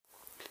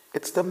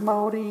It's the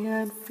Morty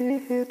and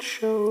Fitch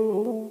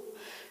show.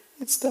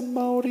 It's the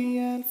Morty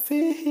and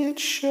Fitch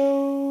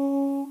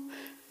show.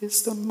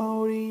 It's the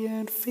Morty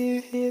and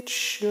Fitch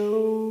show.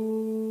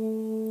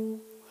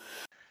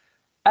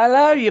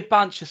 Hello, you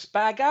bunch of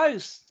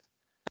spaggos,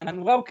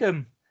 and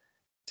welcome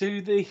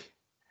to the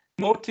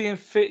Morty and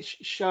Fitch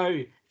show.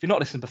 If you've not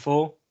listened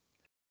before,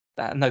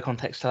 no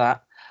context to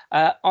that.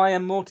 I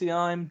am Morty.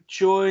 I'm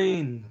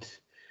joined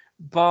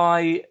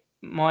by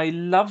my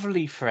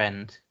lovely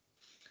friend.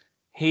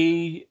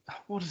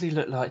 What does he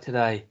look like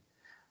today?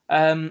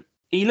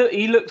 He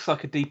looks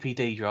like a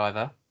DPD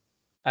driver.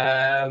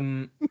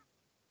 But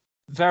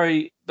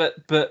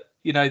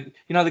you know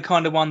the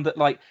kind of one that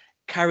like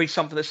carries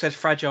something that says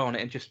fragile on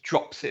it and just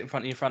drops it in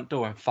front of your front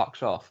door and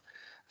fucks off.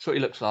 That's what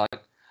he looks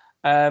like.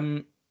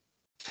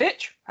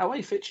 Fitch, how are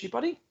you, Fitchy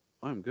buddy?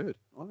 I'm good.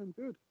 I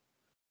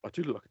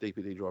do look like a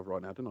DPD driver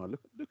right now, don't I? Look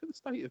at the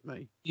state of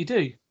me. You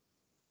do?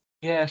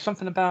 Yeah,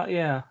 something about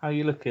how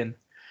you looking?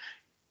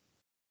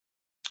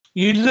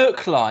 You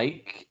look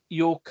like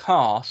your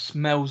car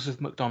smells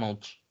of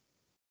McDonald's.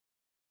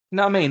 You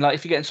know what I mean? Like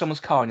if you get in someone's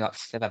car and you're like,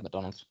 they've had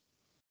McDonald's.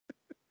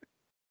 You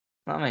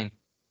know what I mean?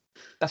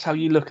 That's how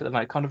you look at the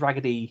moment, kind of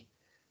raggedy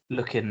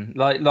looking.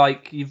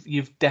 Like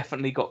you've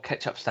definitely got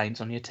ketchup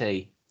stains on your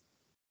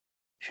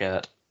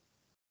shirt.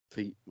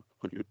 Feet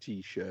on your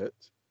t-shirt.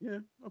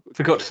 Yeah.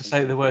 Forgot to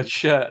say the word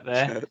shirt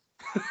there.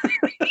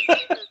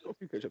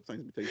 Ketchup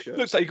stains on your t-shirt.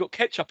 Looks like you got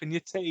ketchup in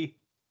your tea.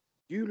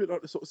 You look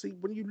like the sort of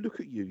when you look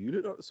at you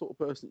look like the sort of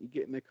person that you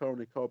get in their car and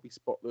their car be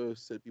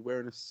spotless, they'd be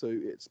wearing a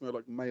suit, it'd smell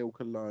like male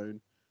cologne.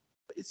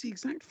 But it's the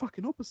exact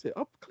fucking opposite.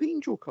 I've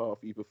cleaned your car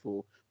for you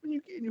before. When you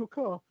get in your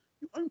car,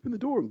 you open the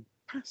door and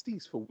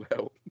pasties fall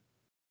out.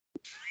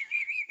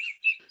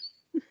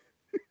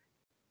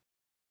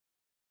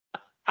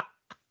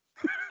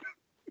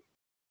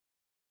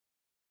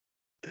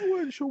 I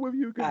weren't sure whether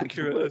you were going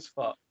accurate as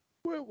fuck.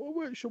 Well, I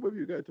weren't sure whether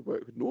you were going to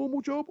work a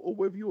normal job or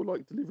whether you're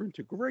like delivering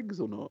to Greg's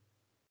or not.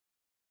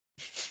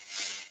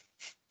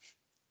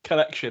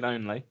 Collection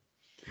only.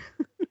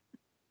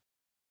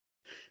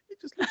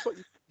 It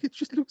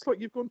just looks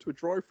like you've gone to a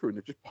drive-through and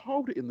they've just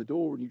piled it in the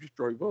door and you just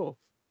drove off.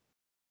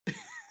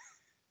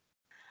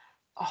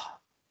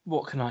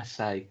 What can I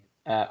say?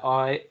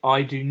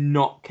 I do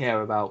not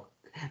care about.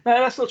 No,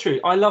 that's not true.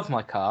 I love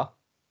my car.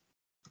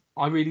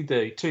 I really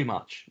do. Too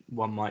much,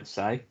 one might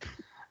say.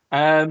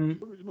 But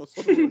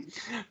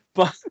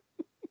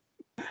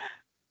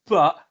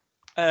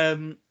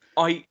I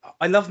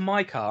love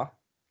my car.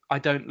 I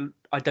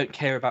don't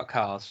care about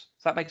cars.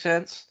 Does that make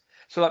sense?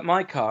 So like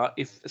my car,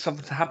 if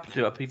something happened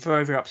to it, I'd be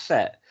very, very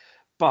upset,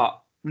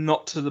 but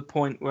not to the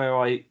point where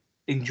I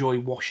enjoy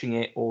washing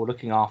it or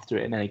looking after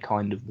it in any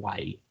kind of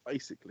way.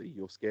 Basically,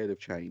 you're scared of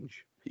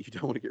change. You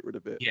don't want to get rid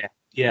of it. Yeah.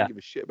 You don't give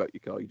a shit about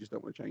your car. You just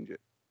don't want to change it.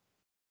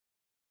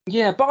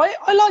 Yeah, but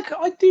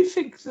I do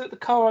think that the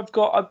car I've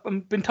got,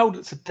 I've been told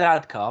it's a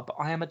dad car, but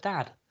I am a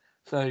dad.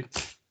 So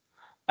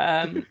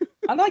I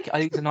like it. I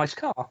think it's a nice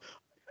car. I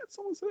had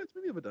someone say that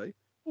to me the other day.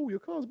 Oh, your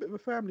car's a bit of a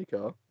family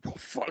car. Oh,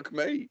 fuck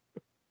me.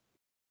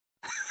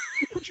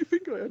 What do you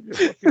think I am, you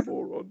fucking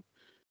moron?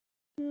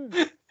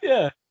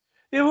 Yeah.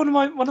 One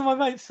of my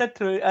mates said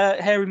to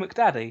Harry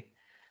McDaddy,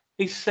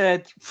 he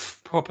said,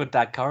 proper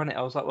dad car, innit?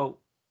 I was like,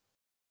 well,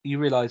 you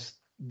realise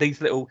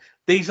these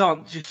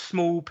aren't just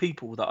small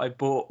people that I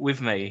brought with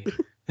me.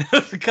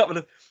 There's a couple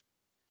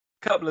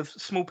of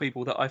small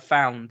people that I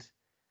found.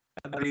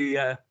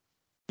 I've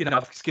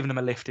just given them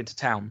a lift into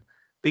town.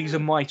 These are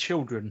my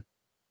children.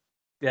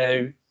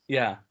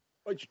 Yeah.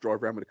 I just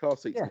drive around with a car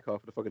seats in the car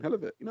for the fucking hell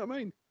of it. You know what I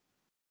mean?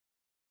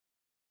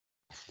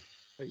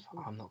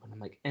 I'm not going to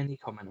make any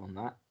comment on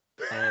that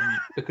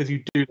because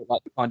you do look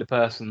like the kind of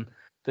person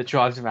that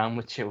drives around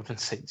with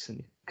children's seats in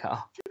your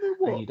car. Do you know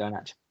what? And you don't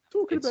actually.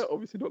 Talking about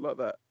obviously not like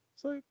that.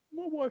 So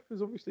my wife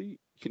is obviously,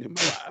 my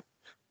wife.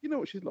 You know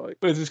what she's like.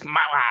 Where's this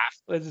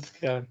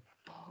going?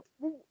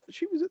 Well,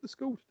 she was at the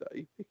school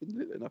today, picking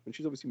Little up, and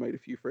she's obviously made a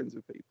few friends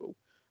with people.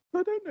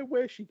 I don't know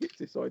where she gets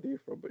this idea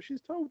from, but she's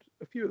told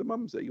a few of the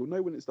mums that you'll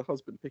know when it's the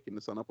husband picking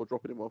the son up or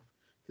dropping him off,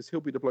 because he'll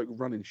be the bloke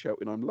running,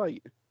 shouting, "I'm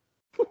late."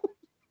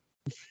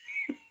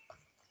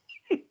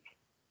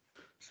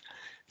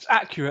 It's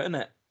accurate, isn't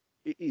it?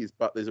 It is,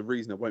 but there's a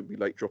reason I won't be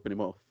late dropping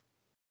him off.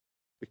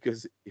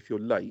 Because if you're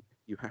late,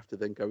 you have to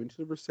then go into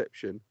the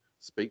reception,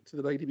 speak to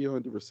the lady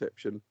behind the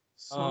reception,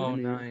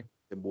 sign him in,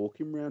 then walk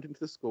him round into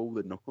the school,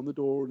 then knock on the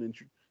door and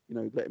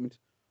let him into.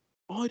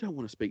 I don't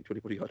want to speak to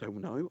anybody I don't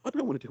know. I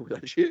don't want to deal with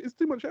that shit. It's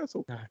too much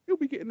hassle. No. He'll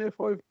be getting there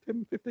 5,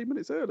 10, 15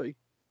 minutes early.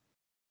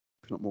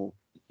 If not more.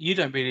 You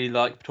don't really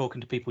like talking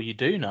to people you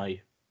do know. No. Do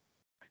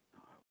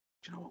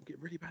you know what? I'll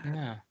get really bad.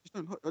 Yeah.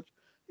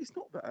 It's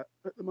not that.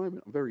 At the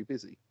moment, I'm very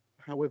busy.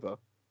 However,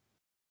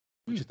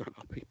 I just don't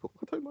like people.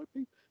 I don't like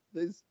people.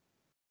 There's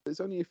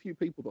only a few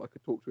people that I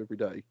could talk to every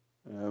day.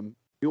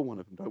 You're one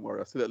of them. Don't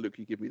worry. I see that look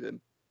you give me then.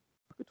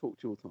 I could talk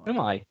to you all the time.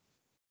 Am I?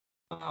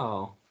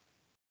 Oh.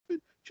 But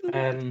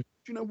do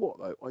you know what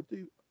though? I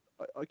do.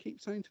 I keep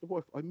saying to the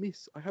wife, I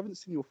haven't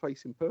seen your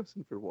face in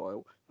person for a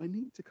while. I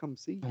need to come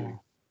see you.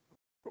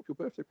 Drop your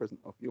birthday present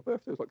off. Your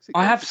birthday was like 6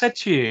 I have months said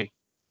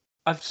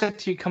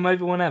to you, come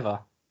over whenever.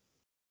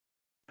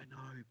 I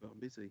know, but I'm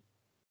busy.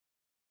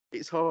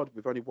 It's hard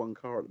with only one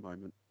car at the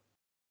moment.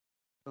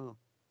 Oh.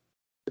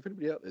 If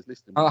anybody out there's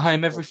listening, I'm at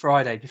home every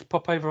Friday. Just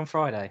pop over on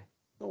Friday.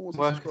 no one wants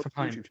to Working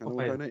subscribe to from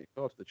the home. YouTube channel Pop and over. donate a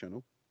car to the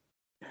channel.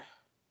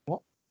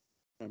 What?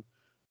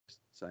 Just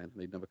saying, I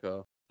need another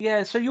car.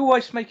 Yeah, so your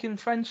wife's making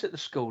friends at the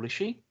school, is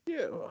she?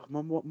 Yeah,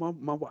 my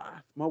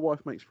wife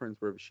makes friends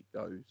wherever she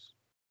goes.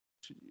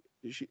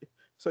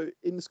 So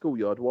in the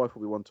schoolyard, wife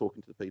will be one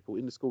talking to the people.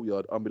 In the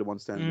schoolyard, I'm the one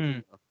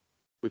standing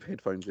with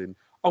headphones in.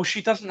 Oh,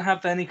 she doesn't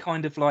have any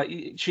kind of like.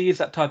 She is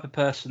that type of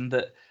person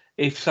that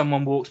if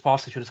someone walks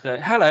past her, she'll just go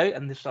hello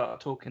and they start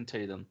talking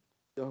to them,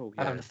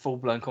 having a full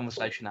blown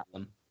conversation at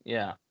them.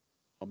 Yeah.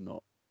 I'm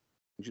not.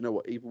 And do you know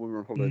what? Even when we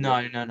were on holiday,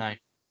 No.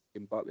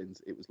 in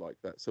Butlins, it was like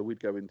that. So we'd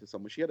go into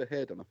someone. She had her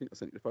hair done. I think I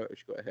sent you the photo.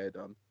 She got her hair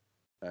done.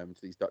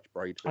 To these Dutch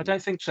braid things. I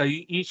don't think so.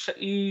 You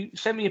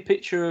sent me a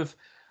picture of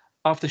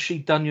after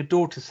she'd done your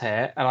daughter's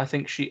hair, and I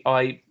think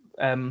I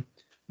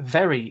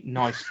very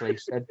nicely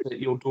said that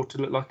your daughter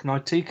looked like an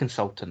IT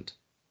consultant.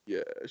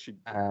 Yeah, she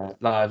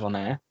live on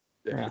air.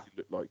 definitely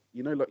looked like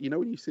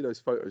when you see those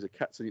photos of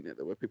cats on the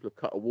internet where people have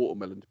cut a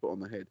watermelon to put on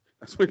their head.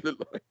 That's what it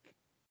looked like.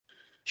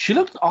 She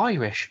looked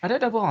Irish. I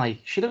don't know why.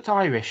 She looked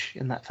Irish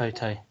in that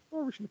photo.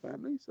 Irish in the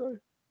family, so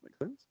makes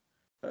sense.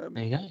 There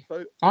you go.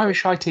 So,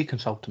 Irish IT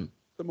consultant.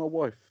 So my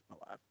wife,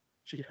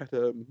 she had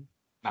her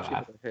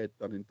hair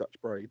done in Dutch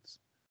braids,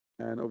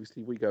 and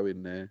obviously we go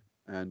in there,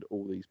 and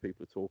all these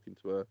people are talking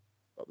to her,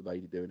 like the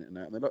lady doing it and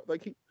that, and they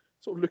keep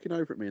sort of looking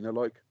over at me, and they're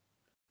like,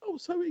 "Oh,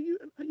 so are you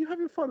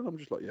having fun?" And I'm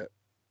just like, "Yeah,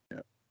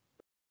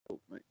 oh,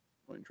 mate,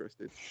 not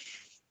interested."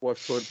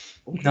 Wife's going,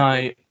 "Oh,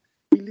 no,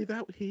 we live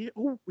out here.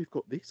 Oh, we've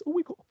got this. Oh,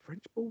 we've got a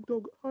French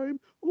bulldog at home.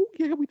 Oh,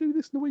 yeah, we do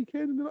this in the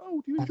weekend." And they're like,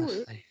 "Oh, do you enjoy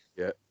it?"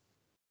 Yeah.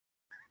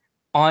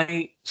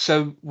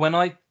 So when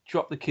I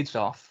drop the kids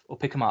off or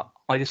pick them up,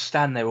 I just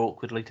stand there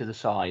awkwardly to the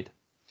side,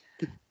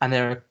 and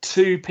there are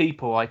two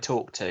people I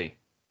talk to.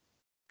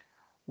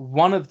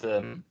 One of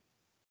them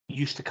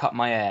used to cut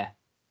my hair,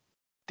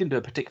 didn't do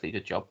a particularly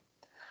good job.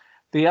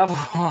 The other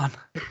one,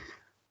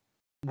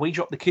 we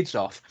drop the kids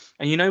off,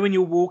 and you know when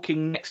you're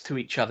walking next to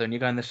each other and you're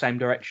going the same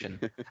direction,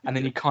 and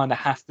then you kind of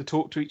have to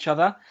talk to each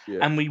other. Yeah.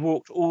 And we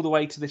walked all the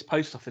way to this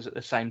post office at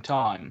the same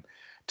time,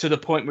 to the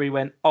point where he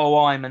went,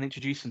 "Oh, I'm," and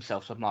introduced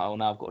himself. So I'm like, "Oh,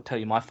 now I've got to tell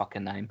you my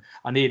fucking name."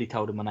 I nearly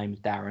told him my name is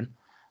Darren.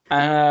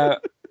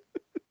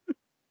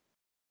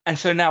 And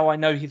so now I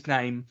know his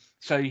name,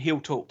 so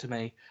he'll talk to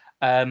me.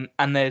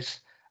 And there's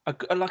a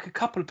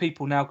couple of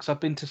people now, because I've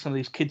been to some of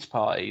these kids'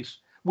 parties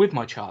with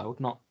my child,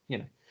 not,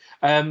 and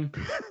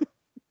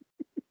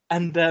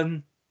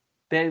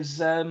there's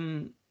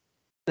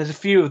a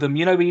few of them,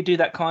 where you do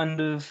that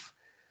kind of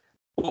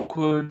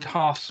awkward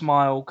half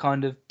smile,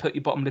 kind of put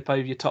your bottom lip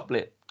over your top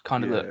lip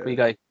kind of look, where you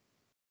go,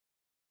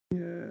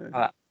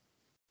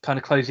 kind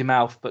of close your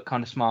mouth, but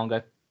kind of smile and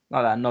go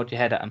like that, and nod your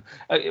head at them.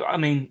 I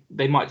mean,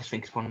 they might just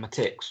think it's one of my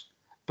tics,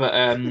 but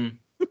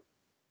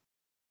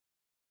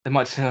they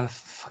might say, "Oh,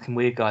 fucking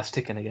weird guy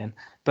sticking again."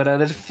 But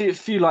there's a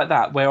few like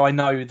that where I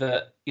know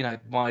that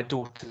my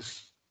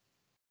daughter's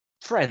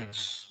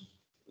friends,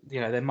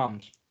 their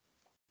mums.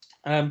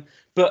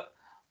 But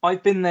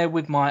I've been there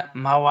with my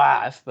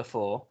wife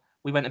before.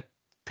 We went and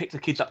picked the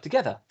kids up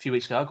together a few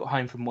weeks ago. I got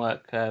home from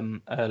work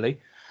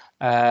early,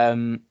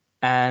 and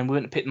we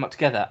went and picked them up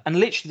together. And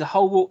literally the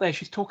whole walk there,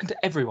 she's talking to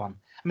everyone.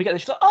 And we get there,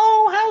 she's like,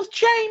 "Oh, how's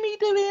Jamie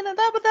doing? And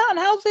that, and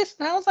how's this,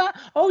 and how's that?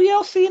 Oh yeah,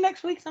 I'll see you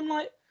next week." And I'm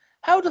like,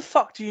 "How the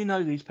fuck do you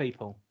know these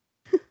people?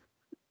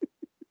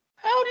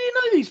 How do you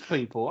know these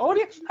people? How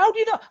do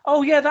you know?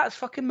 Oh yeah, that's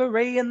fucking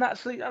Marie, and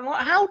that's. I'm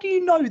like, how do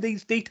you know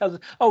these details?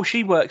 Oh,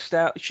 she works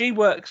at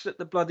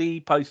the bloody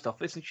post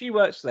office, and she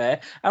works there.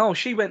 And oh,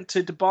 she went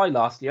to Dubai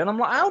last year. And I'm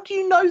like, how do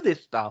you know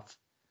this stuff?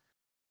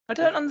 I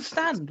don't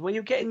understand where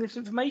you're getting this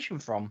information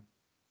from.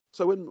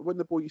 So when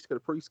the boy used to go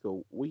to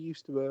preschool, we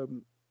used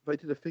to they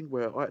did a thing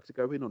where I had to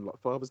go in on like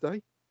Father's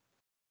Day.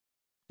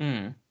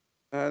 And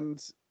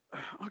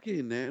I get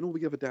in there, and all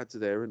the other dads are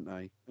there, aren't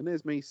they? And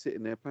there's me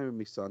sitting there playing with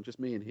my son, just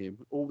me and him.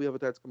 All the other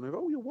dads coming over.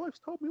 "Oh, your wife's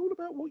told me all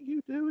about what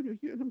you do, and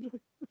and I'm like, "Oh,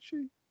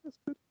 that's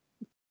good.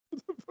 I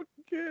don't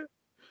fucking care."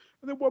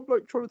 And then one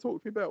bloke trying to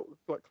talk to me about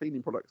like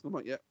cleaning products, and I'm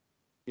like,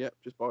 "Yeah,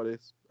 just buy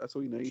this. That's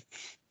all you need."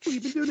 "Oh,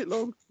 you've been doing it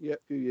long?" "Yeah,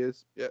 a few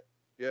years. Yeah.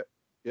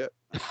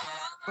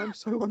 I'm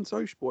so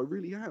unsociable, I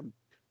really am.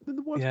 And then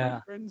the wife's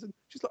made friends, and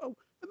she's like, "Oh,"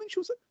 and then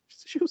she'll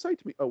say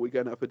to me, "Oh, we're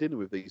going out for dinner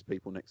with these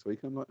people next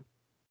week." And I'm like,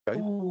 "Okay."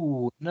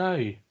 Oh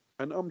no.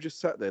 And I'm just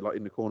sat there like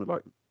in the corner,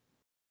 like,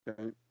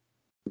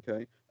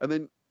 okay. And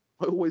then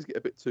I always get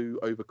a bit too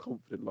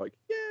overconfident, like,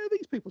 "Yeah,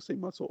 these people seem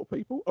my sort of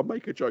people." I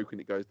make a joke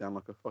and it goes down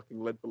like a fucking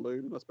lead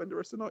balloon, and I spend the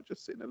rest of the night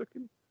just sitting there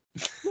looking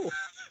at the floor.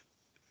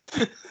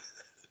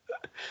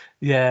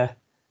 Yeah, a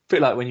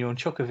bit like when you're on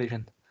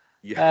Chocovision.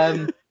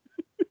 Yeah.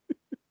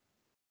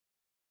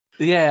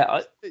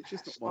 Yeah, it's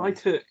just not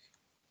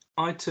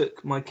I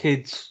took my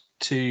kids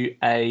to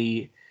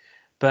a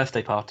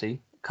birthday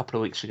party a couple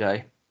of weeks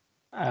ago,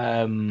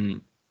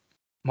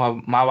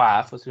 my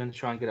wife was going to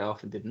try and get it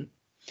off and didn't.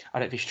 I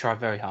don't think she tried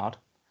very hard.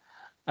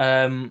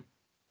 I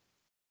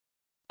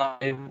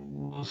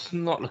was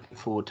not looking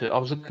forward to it. I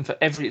was looking for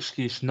every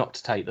excuse not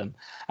to take them.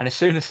 And as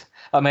soon as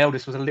my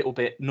eldest was a little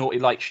bit naughty,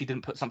 like she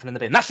didn't put something in the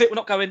bin. That's it. We're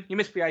not going. You're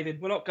misbehaving.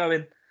 We're not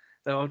going.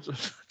 So I was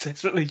just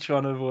desperately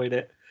trying to avoid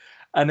it.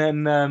 And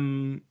then,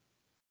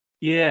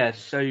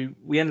 so I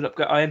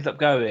ended up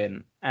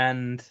going,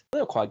 and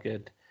they were quite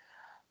good.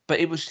 But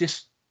it was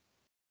just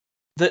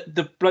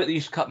the bloke that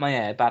used to cut my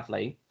hair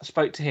badly. I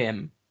spoke to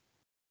him.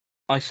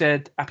 I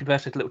said happy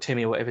birthday to little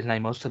Timmy or whatever his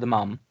name was to the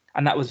mum.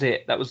 And that was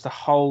it. That was the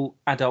whole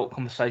adult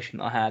conversation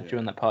that I had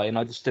during that party. And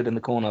I just stood in the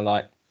corner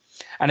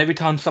and every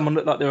time someone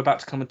looked like they were about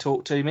to come and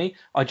talk to me,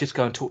 I'd just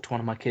go and talk to one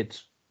of my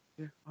kids.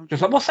 Yeah,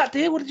 just like, what's that,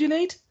 dear? What did you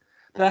need?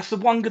 That's the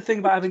one good thing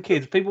about having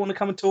kids. People want to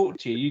come and talk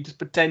to you. You just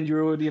pretend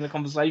you're already in a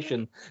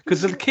conversation.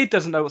 Because the kid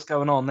doesn't know what's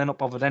going on. They're not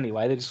bothered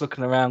anyway. They're just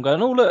looking around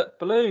going, oh, look,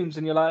 balloons.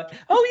 And you're like,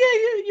 oh, yeah,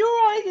 you're all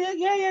right.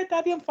 Yeah,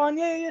 Daddy, I'm fine.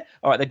 Yeah.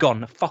 All right, they're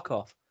gone. Fuck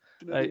off.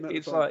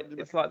 It's like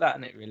that,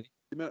 isn't it, really?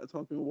 The amount of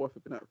times my wife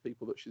have been out with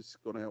people that she's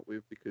gone out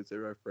with because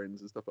they're her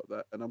friends and stuff like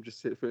that, and I'm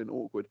just sitting feeling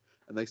awkward,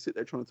 and they sit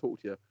there trying to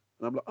talk to you,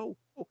 and I'm like, oh,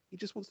 he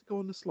just wants to go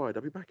on the slide.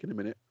 I'll be back in a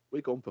minute.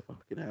 We're gone for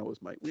fucking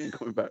hours, mate. We ain't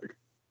coming back.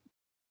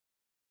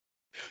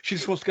 She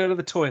just wants to go to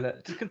the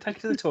toilet. Just gonna take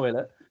her to the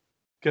toilet.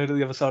 Go to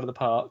the other side of the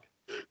park.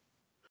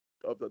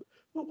 I've done it.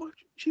 Well,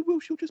 she will.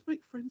 She'll just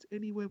make friends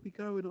anywhere we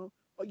go, and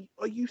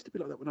I used to be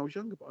like that when I was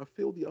younger, but I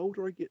feel the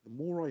older I get, the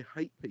more I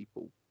hate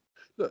people.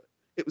 Look,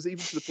 it was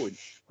even to the point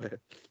where.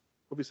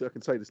 Obviously, I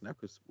can say this now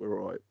because we're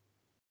all right.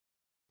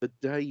 The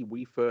day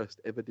we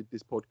first ever did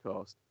this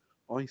podcast,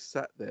 I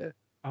sat there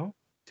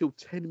till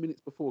 10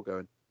 minutes before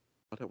going,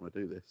 I don't want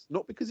to do this.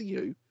 Not because of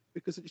you,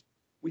 because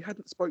we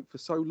hadn't spoke for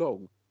so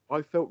long.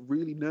 I felt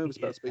really nervous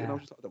about speaking. I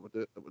was just like, I don't want to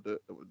do it, don't want to do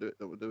it, don't want to do it,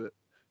 don't want to do it.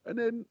 And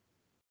then,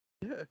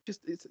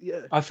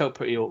 I felt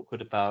pretty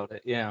awkward about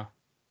it, yeah.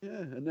 Yeah,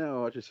 and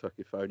now I just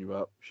fucking phone you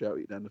up, shout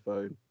you down the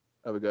phone,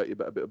 have a go at you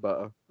about a bit of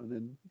butter, and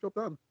then job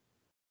done.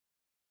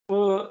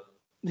 Well,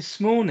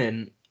 this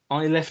morning,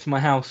 I left my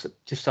house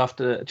just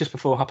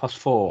before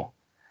 4:30,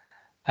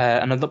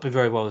 and I've not been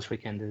very well this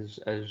weekend,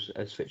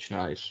 as Fitch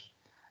knows.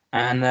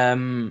 And I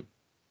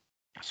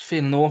was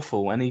feeling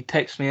awful, and he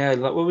texted me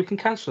earlier, like, well, we can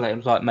cancel it. I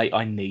was like, mate,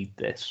 I need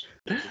this.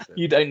 100%.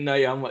 You don't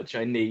know how much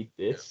I need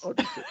this.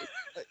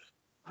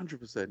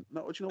 100%.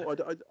 No, do you know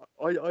what?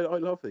 I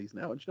love these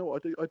now. And do you know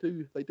what I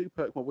do? They do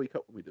perk my week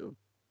up when we do them.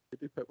 They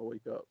do perk my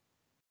week up.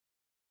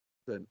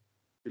 Then.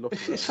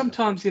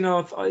 Sometimes,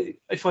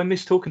 if I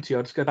miss talking to you,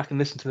 I just go back and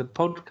listen to the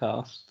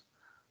podcast.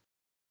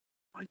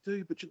 I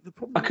do, but the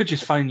problem. I could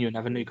just phone you and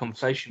have a new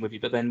conversation with you,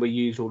 but then we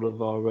use all of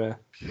our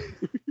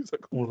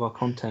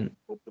content.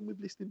 The problem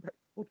with listening back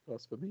to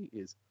podcasts for me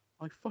is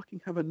I fucking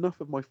have enough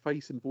of my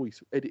face and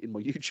voice editing my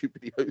YouTube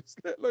videos,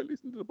 let alone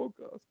listen to the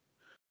podcast.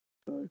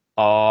 So.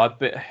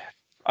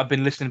 I've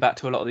been listening back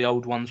to a lot of the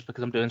old ones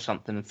because I'm doing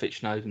something, and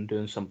Fitch knows I'm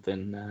doing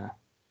something,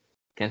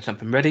 getting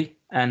something ready,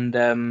 and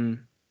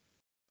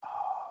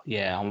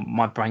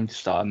my brain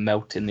started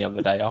melting the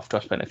other day after I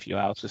spent a few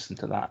hours listening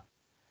to that.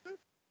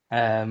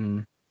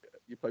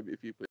 You played me a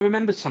few. I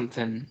remembered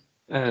something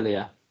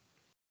earlier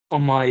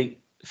on my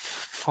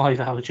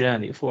 4.5-hour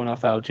journey.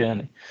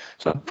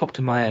 So it popped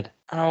in my head.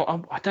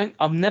 And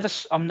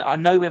I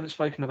know we haven't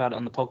spoken about it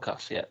on the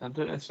podcast yet. I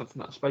don't know if it's something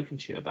that I've spoken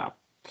to you about.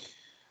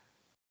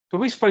 But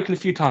we've spoken a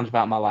few times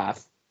about my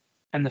wife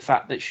and the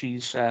fact that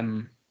she's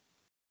odd.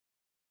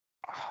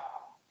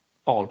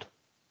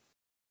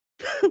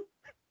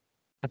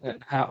 I don't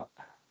know how.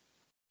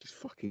 Just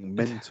fucking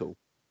mental.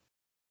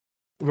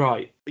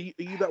 Right. Are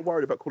you that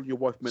worried about calling your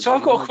wife mental? So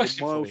I've got a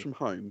question miles for you.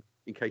 From home,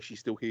 in case she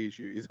still hears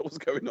you. Is that what's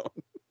going on?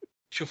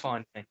 She'll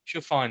find me.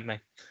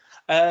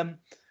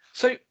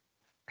 So,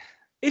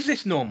 is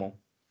this normal?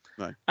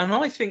 No. And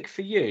I think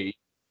for you've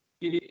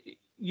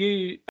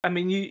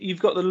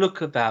got the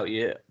look about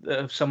you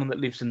of someone that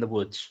lives in the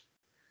woods.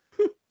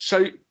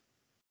 So,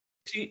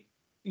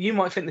 you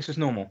might think this is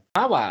normal.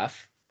 My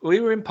wife, we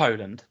were in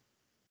Poland,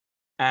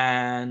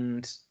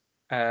 and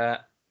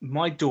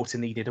my daughter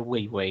needed a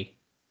wee.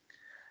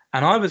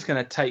 And I was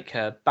going to take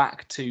her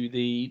back to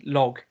the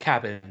log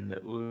cabin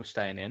that we were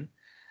staying in.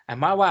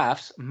 And my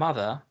wife's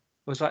mother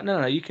was like,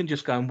 no, you can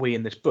just go and wee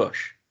in this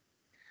bush.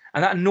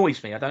 And that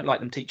annoys me. I don't like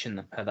them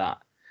teaching her that.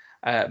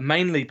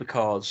 Mainly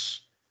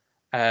because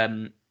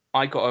I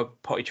got her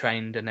potty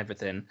trained and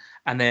everything.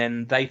 And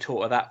then they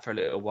taught her that for a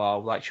little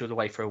while. Like she was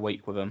away for a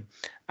week with them.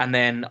 And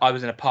then I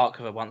was in a park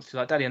with her once. She's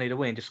like, Daddy, I need a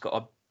wee. And just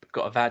got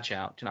a vag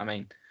out. Do you know what I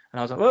mean? And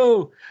I was like,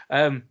 whoa.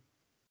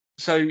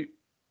 So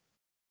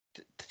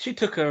she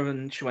took her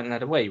and she went and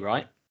had a wee,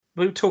 right?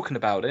 We were talking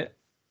about it.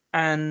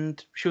 And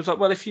she was like,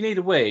 well, if you need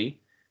a wee,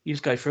 you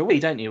just go for a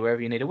wee, don't you?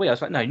 Wherever you need a wee. I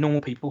was like, no,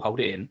 normal people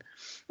hold it in.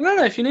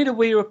 No, if you need a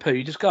wee or a poo,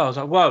 you just go. I was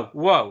like,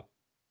 whoa.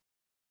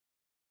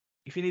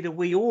 If you need a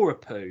wee or a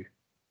poo,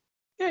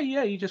 yeah,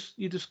 you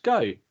just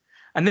go.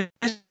 And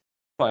then,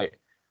 right,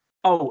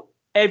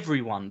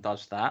 everyone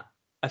does that.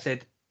 I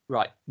said,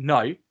 right,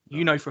 no,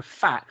 you know for a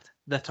fact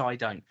that I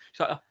don't.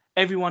 So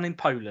everyone in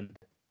Poland.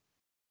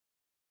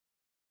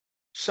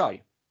 So,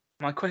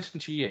 my question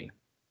to you: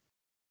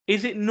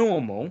 is it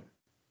normal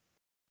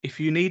if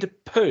you need a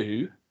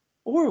poo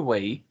or a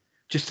wee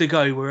just to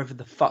go wherever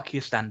the fuck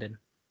you're standing?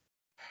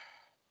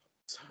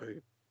 So,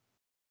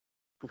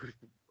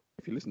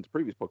 if you listen to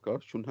previous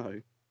podcasts, you'll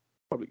know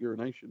public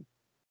urination,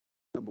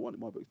 number one in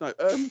my books. No,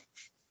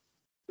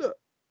 look,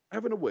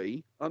 having a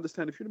wee. I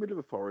understand if you're in the middle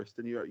of a forest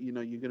and you're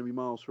going to be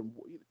miles from.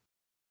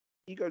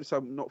 You go to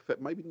some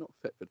maybe not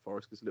Thetford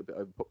Forest because it's a little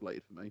bit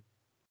overpopulated for me.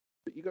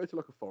 But you go to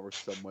like a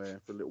forest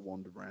somewhere for a little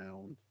wander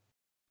round.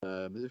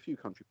 There's a few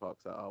country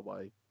parks out our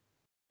way,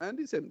 and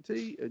it's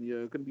empty, and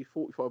you're going to be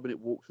 45-minute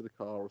walk to the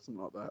car or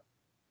something like that,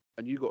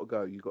 and you got to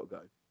go. You go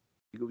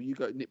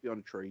nip behind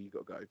a tree. You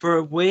got to go For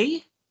a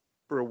wee?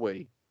 for a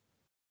wee.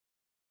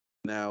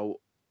 Now,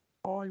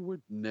 I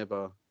would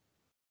never.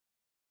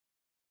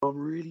 I'm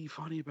really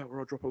funny about where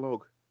I drop a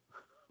log.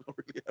 I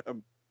really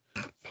am.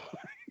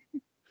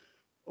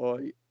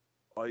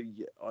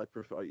 I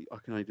prefer. I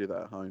can only do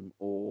that at home,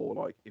 or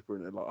like if we're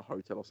in a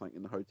hotel or something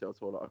in the hotel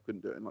toilet. I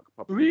couldn't do it in like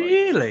a public place.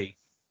 Really?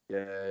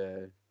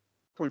 Yeah.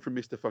 Coming from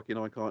Mr. Fucking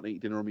I can't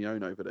eat dinner on my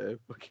own over there.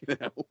 Fucking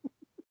hell.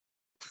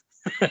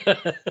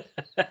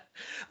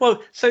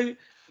 Well, so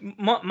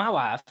my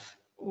wife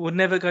would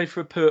never go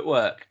for a poo at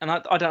work, and I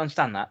don't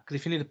understand that, because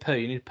if you need a poo,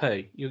 you need a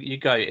poo. You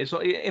go. It's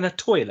like in a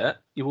toilet.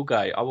 You will go.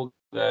 I will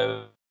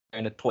go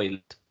in a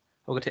toilet.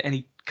 I'll go to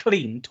any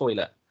clean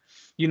toilet.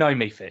 You know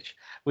me, Fitch.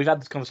 We've had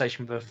this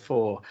conversation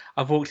before.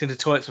 I've walked into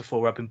toilets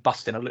before where I've been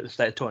busting. I've looked at the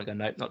state of the toilet and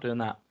go, nope, not doing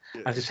that.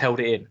 Yeah. I just held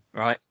it in,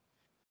 right?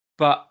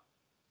 But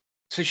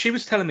so she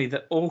was telling me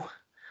that all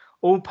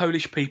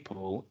Polish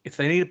people, if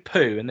they need a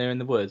poo and they're in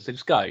the woods, they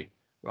just go,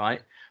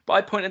 right? But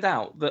I pointed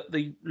out that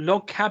the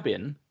log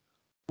cabin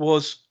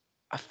was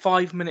a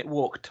 5-minute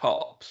walk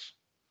tops.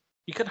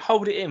 You could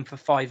hold it in for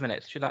 5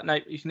 minutes. She's like, no,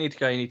 you need to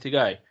go, you need to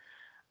go.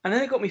 And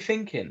then it got me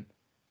thinking,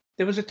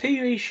 there was a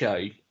TV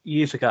show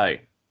years ago.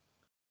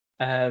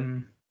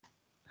 Don't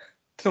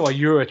know why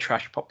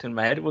Eurotrash popped in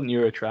my head. It wasn't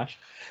Eurotrash.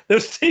 There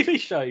was a TV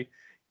show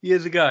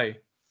years ago,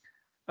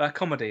 a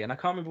comedy, and I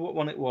can't remember what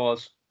one it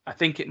was. I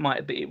think it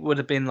would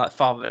have been like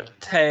Father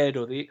Ted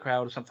or The It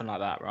Crowd or something like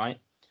that,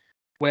 right?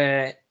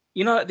 Where,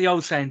 you know, the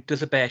old saying,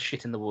 does a bear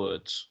shit in the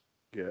woods?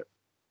 Yeah.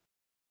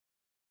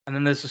 And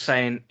then there's the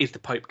saying, is the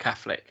Pope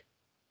Catholic?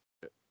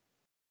 Yeah.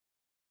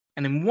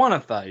 And in one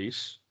of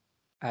those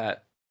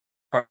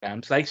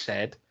programs, they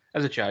said,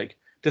 as a joke,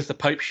 does the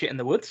Pope shit in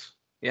the woods?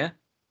 Yeah.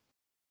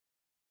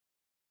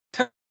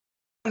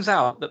 Turns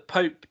out that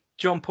Pope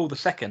John Paul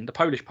II, the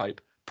Polish Pope,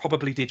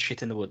 probably did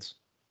shit in the woods.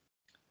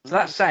 So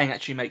that saying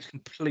actually makes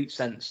complete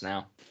sense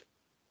now.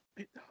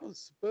 It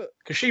does, but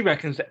because she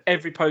reckons that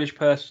every Polish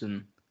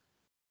person,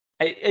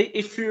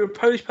 if you're a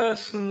Polish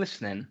person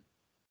listening,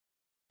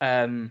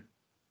 probably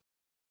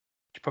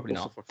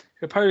not. If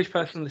you're a Polish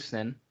person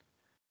listening,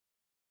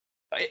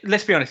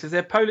 let's be honest,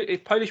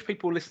 if Polish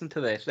people listen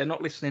to this, they're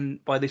not listening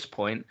by this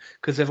point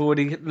because they've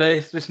already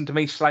listened to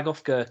me slag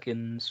off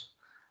gherkins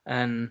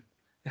and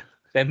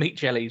their meat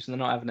jellies and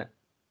they're not having it.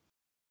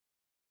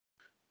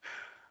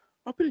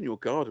 I've been in your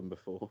garden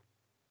before.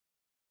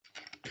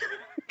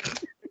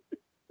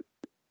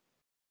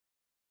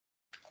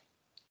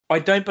 I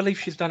don't believe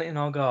she's done it in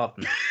our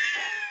garden.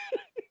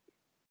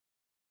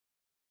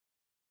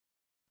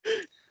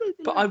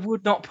 But I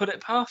would not put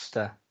it past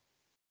her.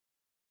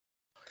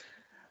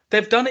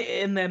 They've done it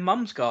in their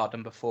mum's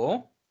garden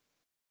before.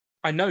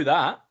 I know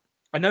that.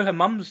 I know her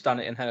mum's done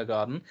it in her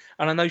garden.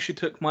 And I know she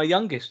took my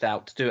youngest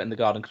out to do it in the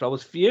garden because I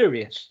was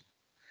furious.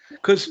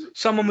 Because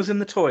someone was in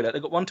the toilet. They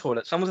got one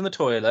toilet. Someone was in the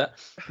toilet.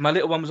 My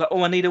little one was like,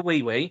 oh, I need a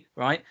wee-wee,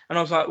 right? And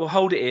I was like, well,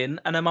 hold it in.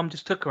 And her mum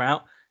just took her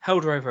out,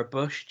 held her over a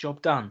bush,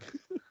 job done.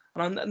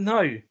 And I'm like,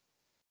 no,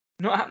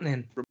 not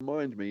happening.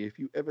 Remind me, if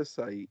you ever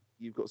say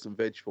you've got some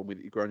veg for me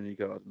that you're growing in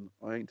your garden,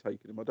 I ain't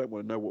taking them. I don't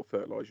want to know what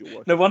fertiliser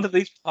you're No wonder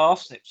these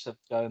parsnips are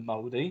going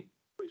mouldy.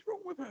 What is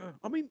wrong with her?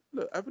 I mean,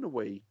 look, having a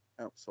wee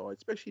outside,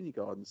 especially in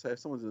your garden, say if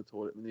someone's in the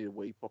toilet and they need a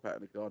wee, pop out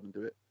in the garden and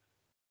do it.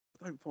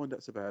 I don't find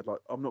that so bad. Like,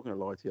 I'm not going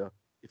to lie to you.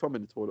 If I'm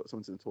in the toilet,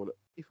 someone's in the toilet,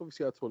 if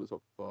obviously our toilet's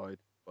occupied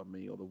by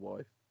me or the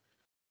wife,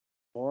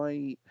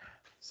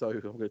 so I'm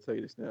going to tell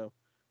you this now.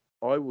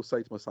 I will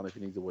say to my son if he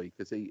needs a wee,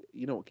 because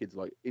you know what kids are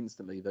like,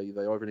 instantly they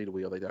either need a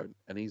wee or they don't,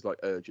 and he's like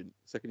urgent.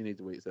 The second he needs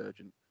a wee, it's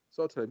urgent.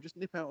 So I tell him, just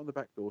nip out on the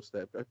back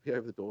doorstep, go pee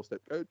over the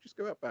doorstep, just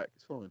go out back,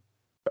 it's fine.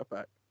 Go out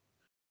back.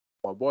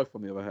 My wife,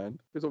 on the other hand,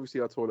 because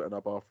obviously our toilet and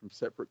our bathroom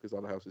separate, because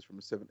our house is from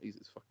the 70s,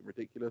 it's fucking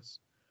ridiculous.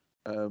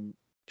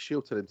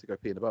 She'll tell him to go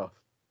pee in the bath.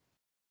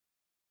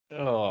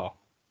 Oh.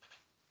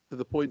 To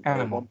the point, though,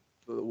 at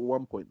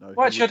one point, though.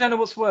 Well, actually, I don't know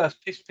what's worse,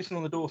 pissing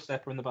on the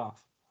doorstep or in the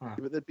bath. Huh.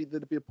 Yeah, but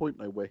there'd be a point,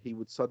 though, where he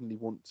would suddenly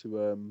want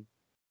to,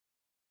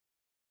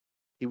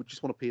 he would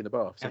just want to pee in the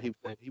bath. So he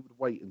would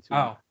wait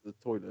until the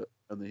toilet,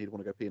 and then he'd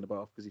want to go pee in the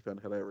bath because he found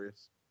it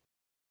hilarious.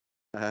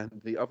 And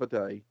the other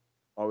day,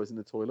 I was in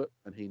the toilet,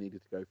 and he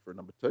needed to go for a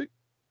number 2.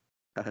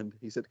 And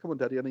he said, "Come on,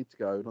 Daddy, I need to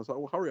go." And I was like,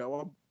 "Well, hurry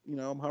up!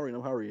 I'm hurrying.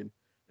 And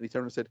he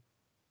turned and said,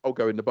 "I'll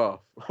go in the bath."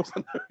 I was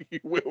like, "No, you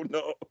will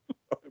not.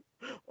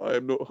 I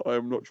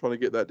am not trying to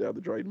get that down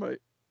the drain, mate."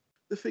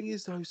 The thing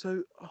is, though,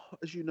 so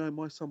as you know,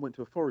 my son went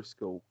to a forest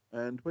school,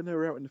 and when they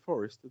were out in the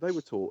forest, they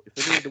were taught if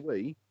they needed a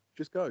wee,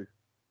 just go.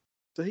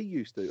 So he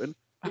used to, and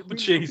it really.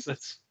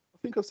 Jesus. I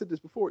think I've said this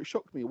before. It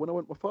shocked me when I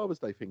went my Father's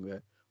Day thing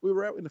there. We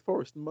were out in the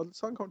forest, and my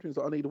son came to me and was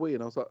like, "I need a wee,"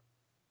 and I was like,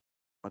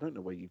 "I don't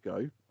know where you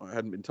go. I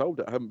hadn't been told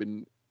that. I hadn't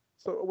been."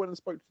 So I went and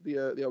spoke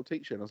to the old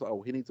teacher, and I was like,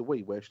 "Oh, he needs a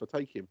wee. Where should I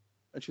take him?"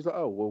 And she's like,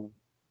 "Oh, well,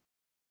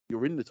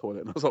 you're in the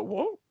toilet." And I was like,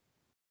 "What?"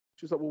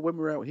 She's like, "Well, when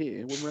we're out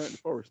here, when we're out in the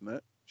forest and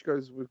that," she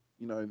goes, "With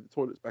the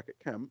toilets back at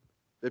camp,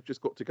 they've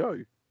just got to go."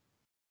 And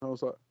I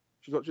was like,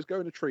 "She's like, just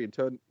go in a tree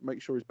and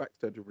make sure his back's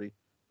turned to everybody."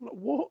 I'm like,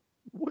 "What?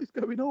 What is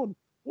going on?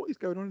 What is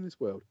going on in this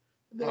world?"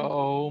 And then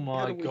Oh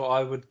my God,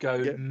 I would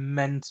go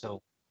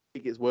mental.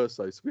 It gets worse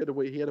though. So he had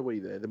a wee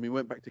there. Then we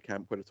went back to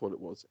camp where the toilet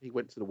was. He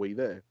went to the wee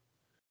there.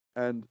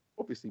 And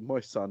obviously my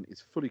son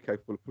is fully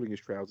capable of pulling his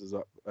trousers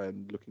up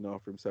and looking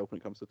after himself when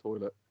it comes to the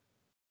toilet.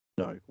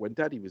 No, when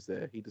Daddy was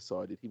there, he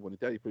decided he wanted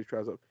Daddy to put his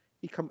trousers up.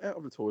 He come out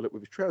of the toilet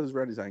with his trousers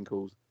around his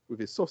ankles, with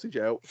his sausage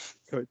out,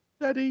 going,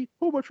 "Daddy,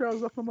 pull my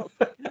trousers up." I'm like,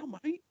 "Fucking hell,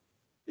 mate.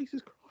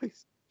 Jesus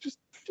Christ. Just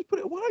put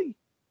it away."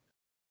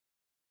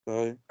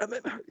 So, and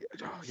then,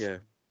 yeah.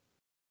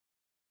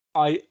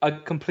 I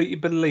completely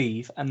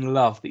believe and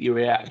love that your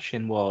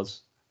reaction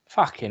was,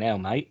 "Fucking hell,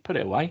 mate, put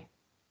it away."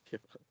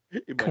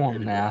 Come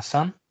on now,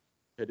 son.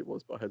 It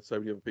was, but I had so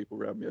many other people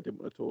around me, I didn't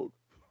want to talk.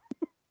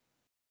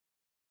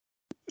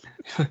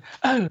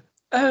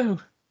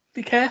 oh,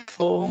 be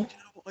careful. Do you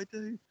know what I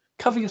do?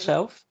 Cover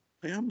yourself.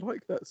 I am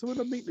like that. So when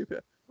I meet people,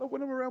 like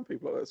when I'm around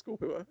people like that at school,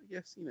 people are like,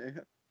 "Yes,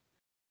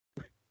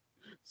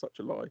 such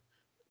a lie."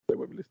 They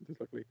won't be listening to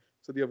this, luckily.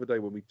 So the other day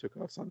when we took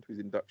our son to his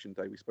induction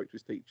day, we spoke to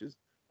his teachers.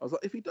 I was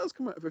like, if he does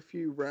come out of a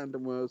few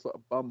random words like a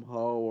bum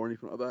hole or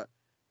anything like that,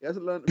 he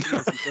hasn't learned it from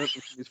us, he's learned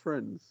it from his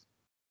friends.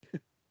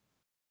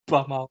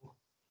 Bumhole.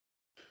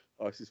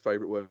 Oh, it's his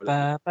favourite word.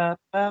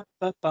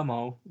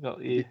 Bumhole.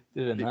 Got you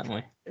doing that, haven't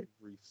we?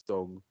 Every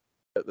song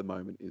at the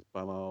moment is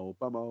bumhole,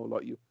 bumhole.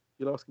 Like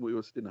you'll ask him what he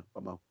wants for dinner,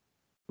 bumhole.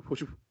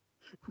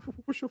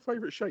 What's your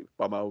favourite shape,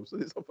 bumholes?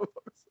 And it's like,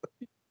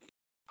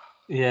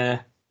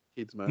 yeah.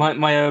 Kids, man.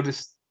 My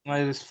eldest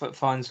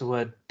finds the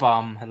word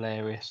bum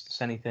hilarious.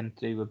 It's anything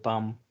to do with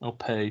bum or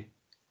poo.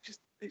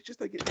 It's just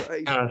they get to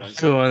age.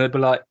 Sure, they'd be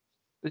like,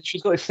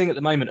 she's got this thing at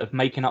the moment of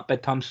making up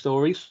bedtime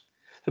stories.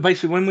 So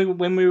basically, when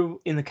we were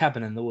in the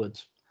cabin in the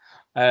woods,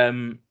 we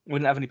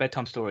didn't have any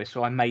bedtime stories,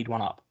 so I made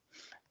one up.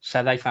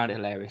 So they found it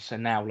hilarious. So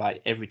now,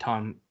 like every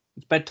time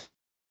it's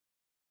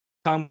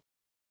bedtime,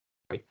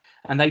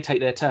 and they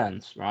take their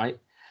turns, right?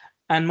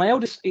 And my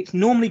eldest, it's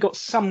normally got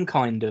some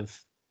kind of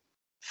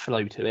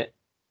flow to it.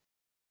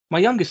 My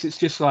youngest, it's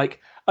just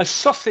like a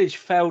sausage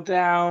fell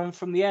down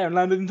from the air and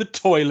landed in the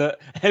toilet.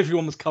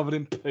 Everyone was covered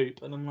in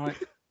poop, and I'm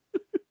like,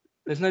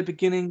 there's no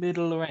beginning,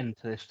 middle, or end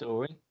to this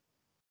story.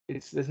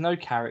 There's no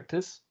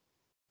characters.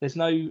 There's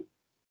no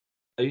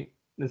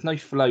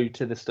flow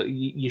to the story.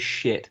 You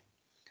shit.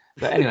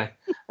 But anyway,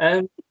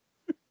 right,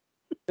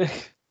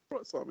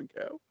 Simon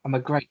Cowell. I'm a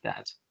great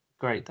dad.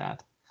 Great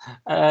dad.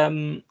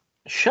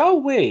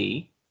 Shall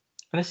we?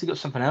 Unless you've got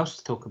something else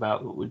to talk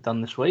about what we've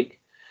done this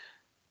week.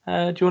 Do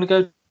you want to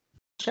go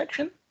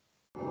section?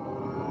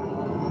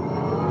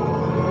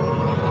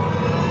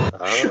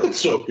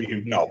 Shut up,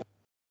 you knob.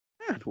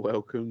 And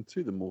welcome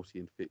to the Morty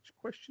and Fitch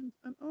questions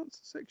and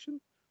answer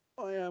section.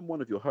 I am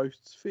one of your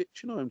hosts,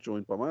 Fitch, and I am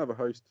joined by my other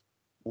host,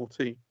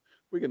 Morty.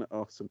 We're going to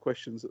ask some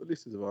questions that the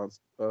listeners have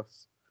asked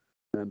us,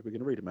 and we're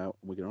going to read them out,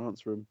 and we're going to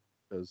answer them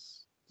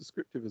as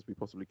descriptive as we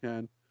possibly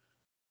can.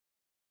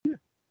 Yeah.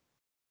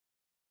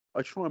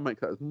 I try and make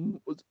that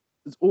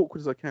as awkward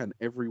as I can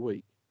every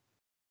week.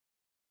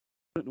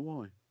 I don't know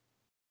why.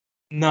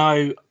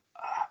 No,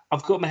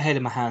 I've got my head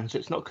in my hands, so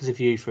it's not because of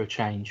you for a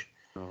change.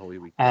 Oh, here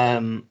we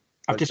go.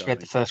 I've just read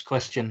the first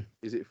question.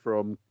 Is it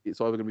from? It's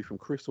either going to be from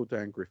Chris or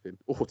Dan Griffin.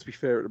 Or to be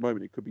fair, at the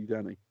moment, it could be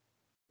Danny.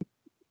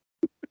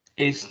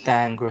 It's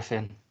Dan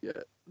Griffin. Yeah,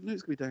 I knew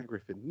it's going to be Dan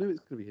Griffin. I knew it's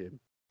going to be him.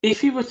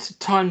 If you were to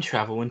time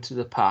travel into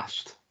the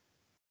past,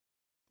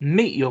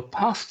 meet your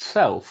past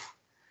self,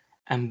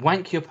 and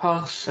wank your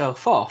past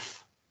self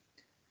off,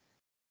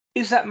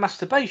 is that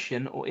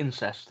masturbation or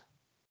incest?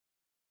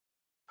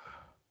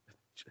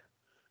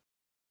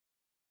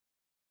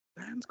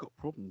 Dan's got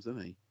problems,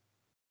 hasn't he?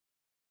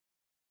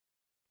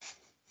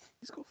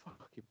 He's got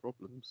fucking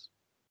problems.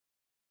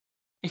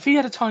 If he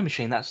had a time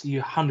machine, that's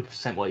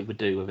 100% what he would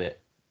do with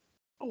it.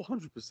 Oh,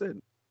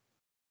 100%.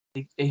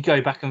 He'd go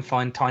back and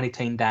find Tiny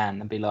Teen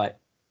Dan and be like,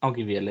 "I'll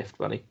give you a lift,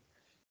 buddy."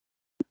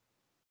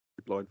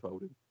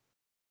 Blindfold him.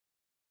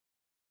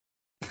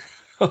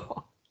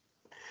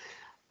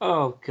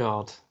 Oh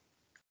God.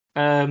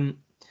 I'm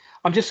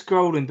just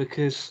scrolling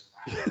because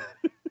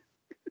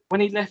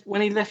when he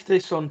left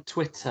this on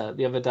Twitter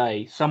the other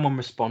day, someone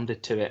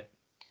responded to it,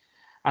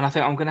 and I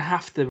think I'm gonna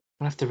have to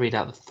read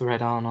out the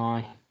thread, aren't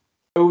I?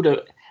 Hold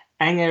up,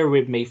 hang there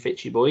with me,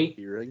 Fitchy boy.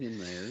 You're hanging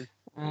there.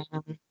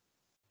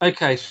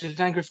 Okay, so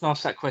Dan Griffin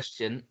asked that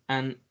question,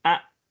 and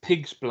at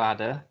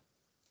Pigsbladder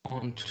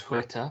on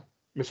Twitter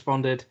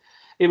responded,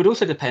 It would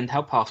also depend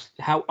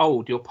how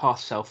old your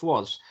past self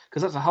was,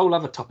 because that's a whole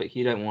other topic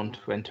you don't want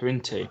to enter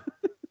into.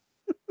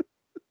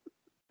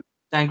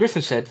 Dan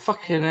Griffin said,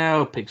 "Fucking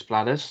hell, pig's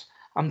bladders.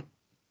 I'm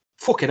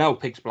fucking hell,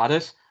 pig's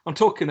bladders. I'm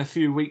talking a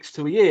few weeks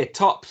to a year,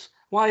 tops.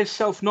 Why is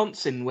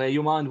self-noncing where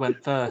your mind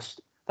went first?"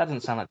 That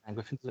doesn't sound like Dan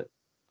Griffin, does it?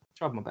 I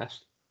tried my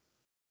best.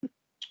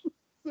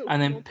 And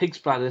then pig's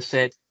bladder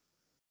said,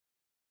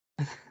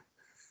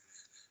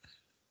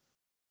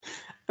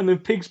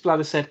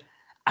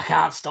 "I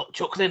can't stop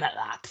chuckling at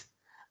that.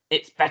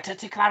 It's better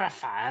to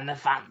clarify in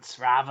advance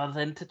rather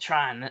than to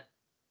try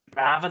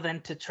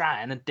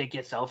and dig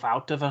yourself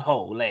out of a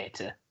hole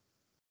later."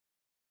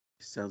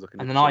 Sounds like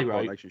an And then I episode of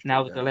wrote, Coronation Street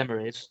 "Now the there.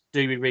 dilemma is,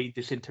 do we read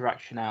this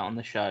interaction out on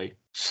the show?"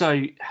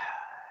 So,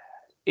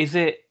 is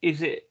it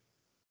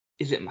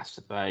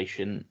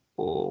masturbation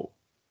or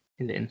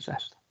is it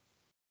incest?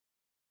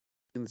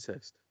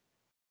 Incest.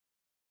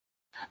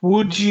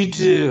 Would you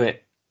do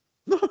it?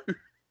 No.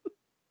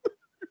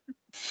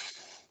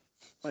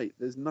 Mate,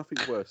 there's nothing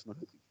worse.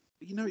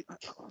 You know, I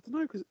don't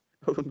know, because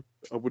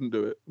I wouldn't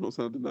do it. I'm not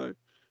saying I don't know.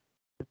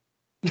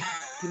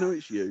 You know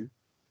it's you,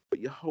 but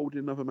you're holding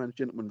another man's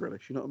gentleman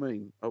relish. You know what I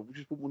mean? I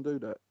just wouldn't want to do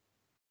that.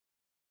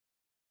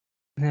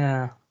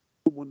 Yeah. I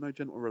wouldn't want no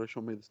gentleman relish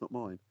on me that's not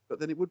mine. But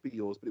then it would be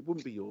yours, but it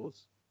wouldn't be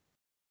yours.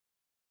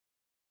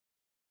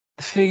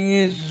 The thing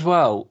is, as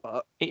well,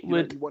 But it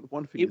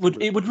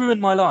would ruin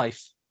my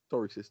life.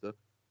 Sorry, sister.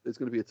 There's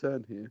going to be a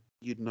turn here.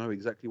 You'd know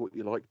exactly what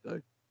you like,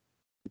 though.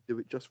 You'd do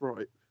it just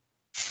right.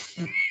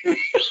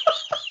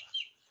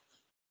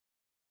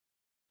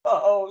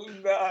 Oh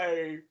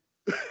no!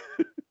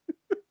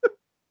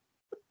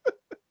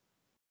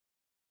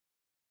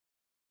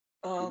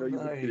 Oh you know, you no!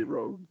 wouldn't get it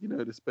wrong. You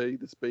know, the speed,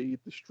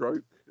 the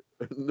stroke,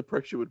 and the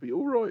pressure would be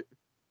all right.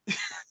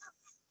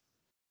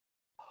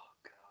 Oh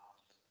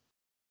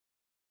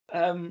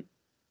god.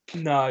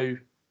 No.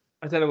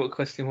 I don't know what the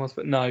question was,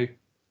 but no.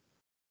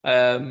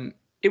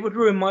 It would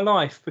ruin my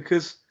life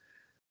because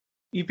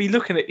you'd be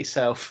looking at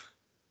yourself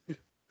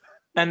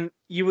and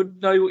you would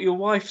know what your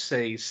wife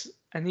sees,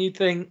 and you'd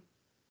think,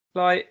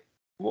 like,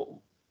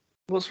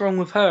 what's wrong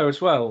with her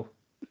as well?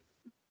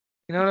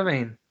 You know what I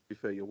mean? To be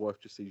fair, your wife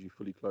just sees you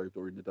fully clothed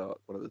or in the dark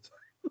one of the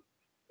time.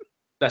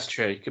 That's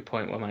true. Good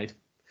point, well made.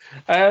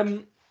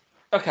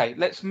 Okay,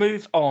 let's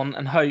move on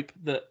and hope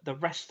that the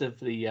rest of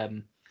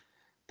the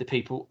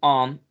people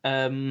aren't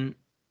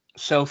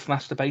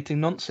self-masturbating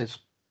nonsense.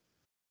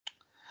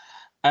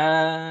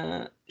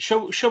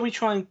 Shall we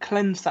try and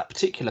cleanse that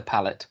particular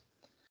palate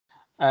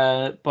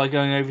by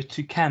going over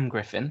to Cam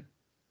Griffin?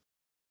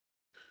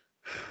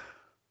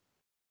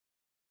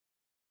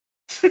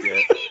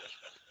 Yeah.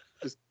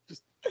 just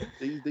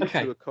these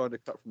Okay. two are kind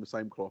of cut from the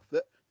same cloth.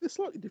 They're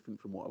slightly different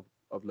from what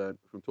I've learned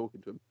from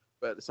talking to them,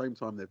 but at the same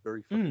time they're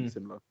very fucking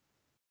similar.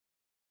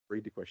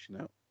 Read the question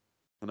out.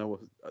 I know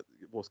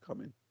what's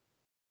coming.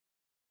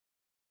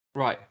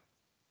 Right.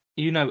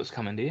 You know what's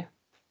coming, do you?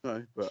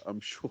 No, but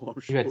I'm sure.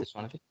 You read this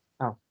one, have you?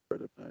 Oh. I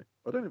don't know.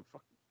 I don't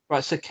know.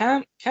 Right, so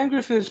Cam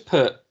Griffin has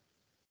put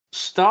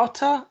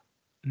starter,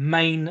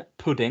 main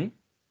pudding,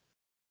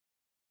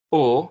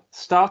 or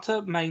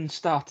starter, main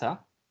starter,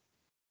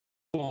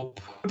 or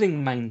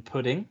pudding, main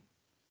pudding,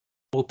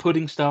 or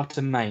pudding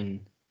starter,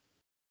 main,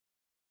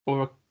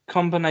 or a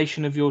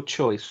combination of your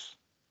choice.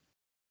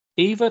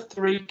 Either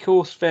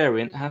 3-course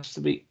variant has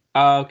to be...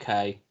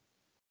 Okay.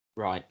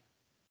 Right.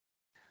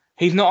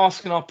 He's not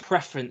asking our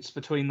preference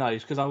between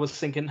those, because I was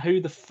thinking, who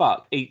the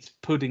fuck eats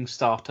pudding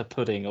starter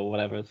pudding or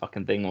whatever the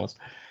fucking thing was?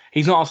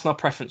 He's not asking our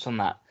preference on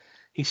that.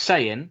 He's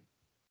saying,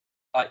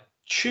 like,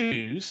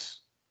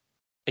 choose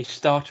a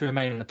starter and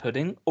main in the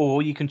pudding,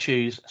 or you can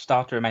choose a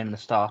starter and main in the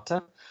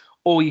starter,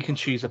 or you can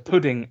choose a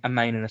pudding and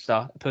main in a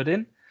starter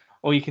pudding,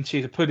 or you can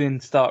choose a pudding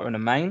starter and a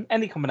main.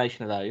 Any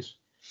combination of those.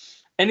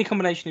 Any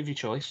combination of your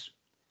choice.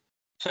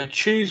 So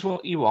choose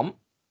what you want.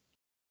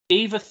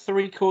 Either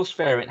 3-course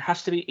variant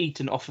has to be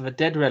eaten off of a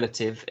dead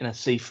relative in a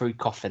see-through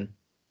coffin.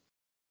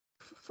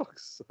 For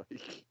fuck's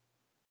sake.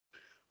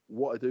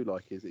 What I do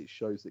like is it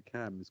shows that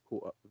Cam is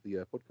caught up with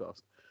the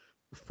podcast.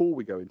 Before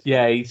we go into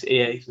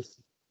He's just...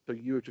 So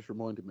you have just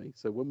reminded me.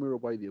 So when we were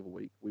away the other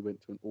week, we went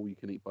to an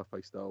all-you-can-eat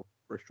buffet style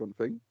restaurant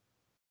thing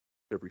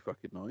every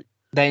fucking night.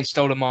 They ain't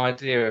stolen my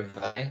idea of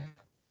that.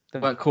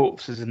 There weren't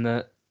corpses in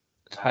the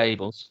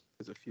tables.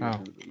 There's a few of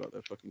them that look like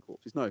they're fucking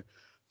corpses. No.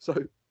 So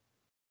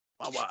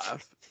my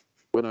wife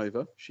went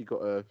over. She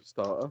got a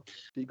starter.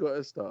 She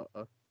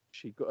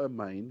got a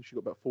main. She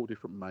got about 4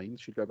 different mains.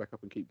 She'd go back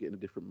up and keep getting a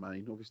different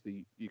main.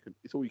 Obviously,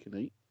 it's all you can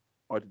eat.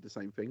 I did the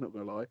same thing, not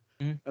going to lie.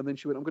 And then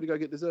she went, I'm going to go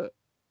get dessert.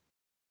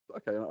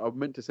 Okay, I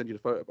meant to send you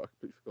the photo, but I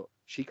completely forgot.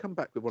 She come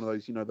back with one of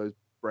those, those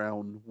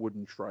brown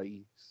wooden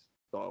tray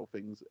style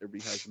things that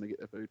everybody has when they get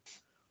their food,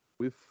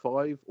 with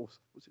 5 or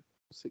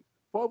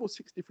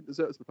 6 different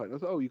desserts on the plate. And I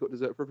was like, oh, you got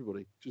dessert for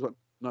everybody? She was like,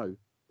 no,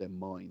 they're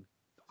mine.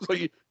 I was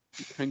like,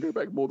 you can go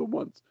back more than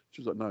once.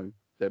 She was like, no,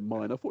 they're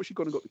mine. I thought she'd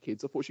gone and got the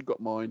kids. I thought she'd got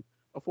mine.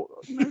 I thought,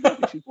 no,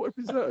 she brought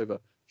every dessert over.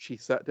 She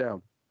sat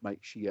down, mate.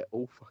 She ate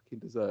all fucking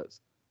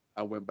desserts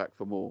and went back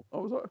for more. I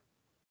was like,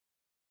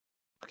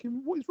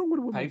 Fucking, what is wrong with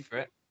a woman? Pay for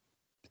it.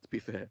 To be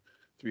fair,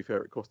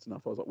 it cost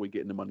enough. I was like, we're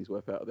getting the money's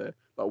worth out of there.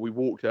 Like, we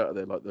walked out of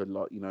there like the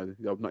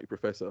old nutty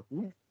professor.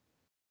 I'm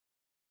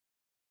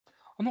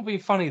not being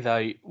funny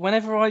though.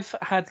 Whenever I've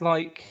had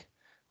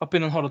I've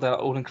been on holiday at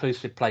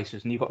all-inclusive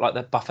places, and you've got like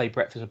the buffet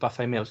breakfast or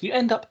buffet meals, you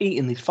end up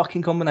eating these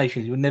fucking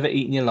combinations you would never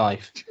eat in your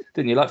life,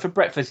 didn't you? Like for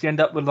breakfast, you end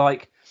up with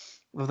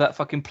that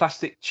fucking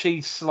plastic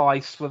cheese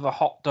slice with a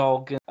hot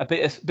dog and a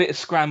bit of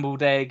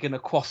scrambled egg and a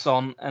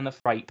croissant and a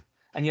frappe,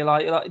 and you're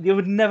like you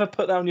would never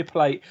put that on your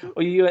plate,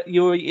 or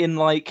you're eating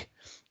like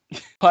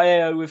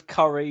paella with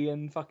curry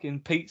and fucking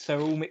pizza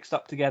all mixed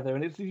up together,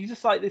 and you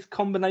just like this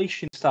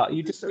combination stuff.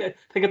 You just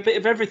take a bit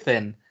of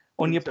everything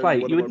on your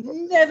plate. You would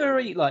never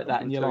eat like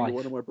that in your life.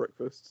 One of my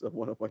breakfasts and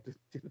one of my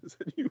dinners,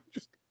 and you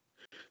just.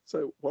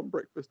 So one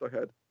breakfast I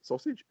had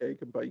sausage, egg,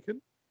 and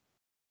bacon,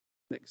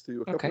 next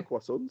to a couple of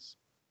croissants,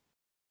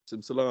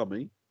 some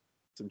salami,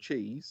 some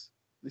cheese.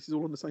 This is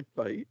all on the same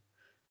plate,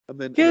 and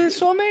then that's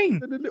what I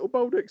mean. Then a little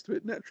bowl next to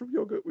it, natural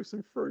yogurt with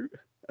some fruit,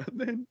 and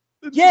then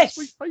some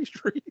sweet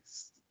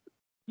pastries.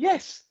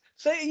 Yes.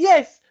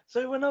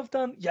 So when I've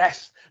done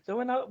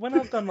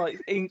like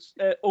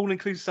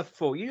all-inclusive stuff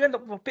before, you end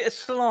up with a bit of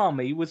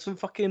salami with some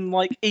fucking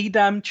like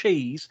Edam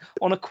cheese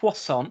on a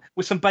croissant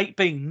with some baked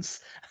beans,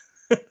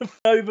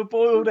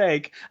 over-boiled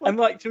egg, and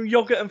like some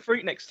yogurt and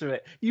fruit next to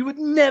it. You would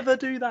never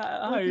do that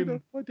at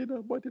home. My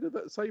dinner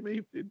that same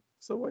evening.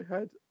 So I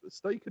had a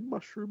steak and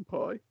mushroom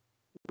pie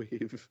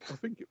with, I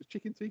think it was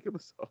chicken tikka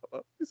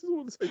masala. This is all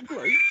on the same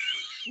plate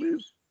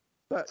with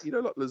that,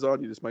 like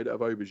lasagna that's made out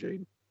of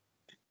aubergine.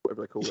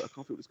 Whatever they call it, I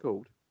can't think what it's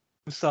called.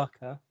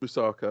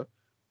 Moussaka.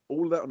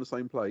 All of that on the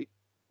same plate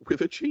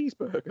with a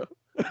cheeseburger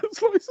and a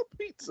slice of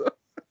pizza.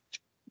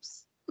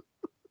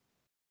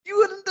 You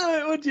wouldn't do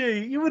it, would you?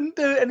 You wouldn't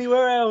do it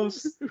anywhere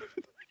else. You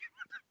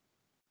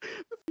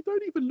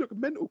don't even look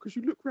mental because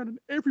you look around and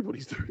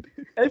everybody's doing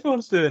it.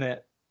 Everyone's doing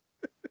it.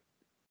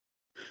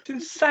 It's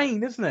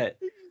insane, isn't it?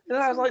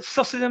 It's like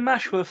sausage and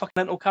mash with a fucking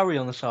lentil curry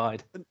on the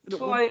side. But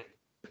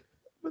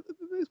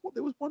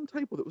there was one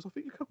table that was, I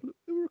think,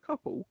 there were a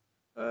couple.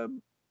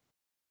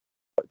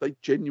 They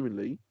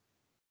genuinely,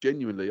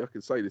 I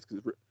can say this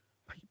because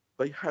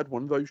they had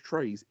one of those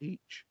trays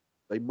each.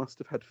 They must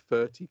have had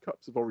 30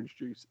 cups of orange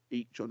juice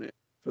each on it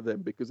for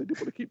them because they didn't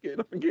want to keep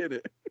getting up and getting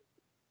it.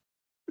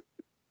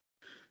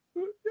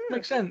 But, yeah.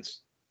 Makes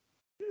sense.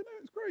 Yeah, no,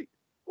 it's great.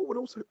 Oh, and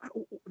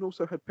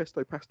also had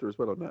pesto pasta as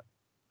well on that.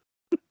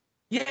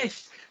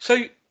 Yes.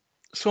 So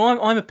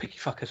I'm a picky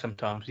fucker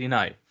sometimes, and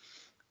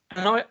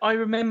I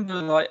remember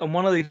like on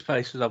one of these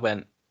places I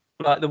went,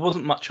 like there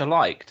wasn't much I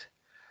liked,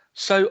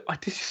 so I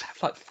did just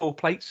have like 4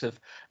 plates of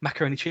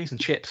macaroni cheese and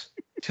chips.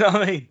 Do you know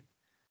what I mean?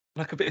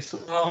 Like a bit of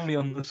salami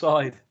on the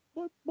side.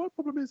 My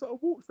problem is that I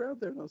walked around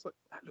there and I was like,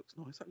 that looks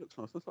nice. And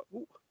I was like,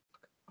 well,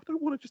 I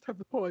don't want to just have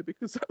the pie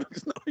because that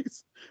looks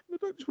nice. And I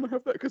don't just want to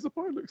have that because the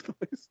pie looks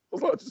nice. I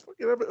was like, just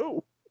fucking have it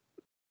all.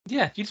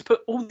 Yeah, you just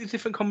put all these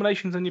different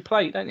combinations on your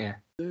plate, don't you?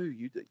 Do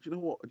you know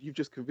what? You've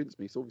just convinced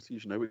me. So obviously,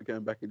 we're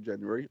going back in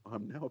January.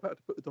 I'm now about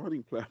to put the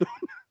dining plan on.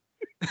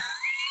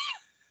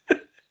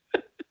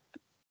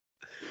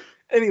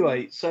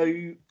 Anyway, so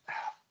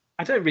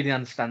I don't really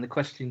understand the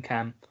question,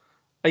 Cam.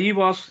 Are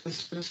you asking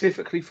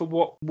specifically for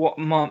what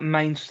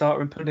main starter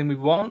and pudding we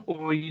want,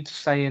 or are you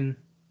just saying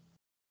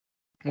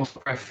what's the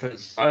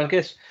preference? I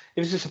guess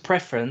if it's just a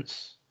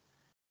preference,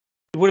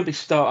 it wouldn't be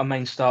starter,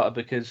 main starter,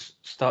 because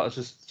starters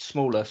are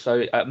smaller.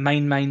 So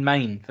main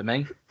for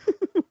me.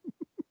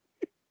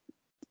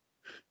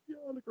 Yeah,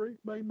 I'll agree.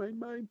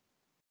 Main.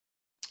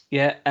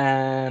 Yeah,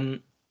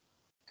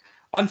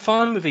 I'm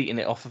fine with eating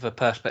it off of a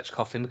Perspex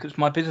coffin because it's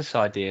my business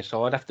idea,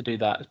 so I'd have to do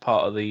that as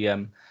part of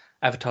the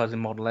advertising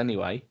model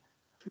anyway.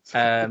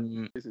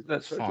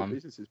 That's fine.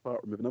 Business is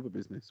partnering with another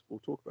business. We'll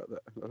talk about that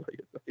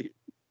later.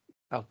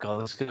 Oh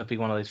god, it's going to be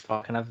one of those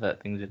fucking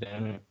advert things you're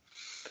doing.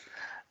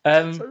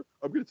 So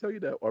I'm going to tell you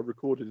now. I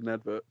recorded an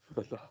advert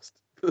for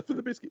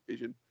the Biscuit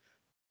Vision,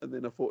 and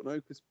then I thought no,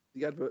 because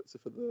the adverts are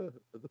for the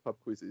pub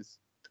quizzes,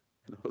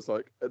 and I was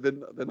like, and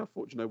then I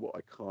thought, you know what,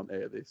 I can't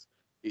air this.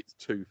 It's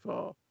too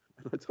far.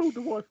 And I told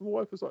the wife, and my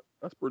wife was like,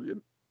 that's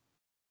brilliant,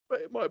 but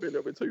it might be a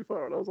little bit too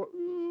far. And I was like,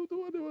 oh,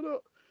 do I do or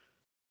not?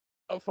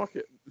 Oh, fuck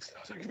it. I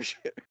don't give a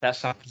shit. That's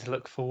something to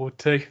look forward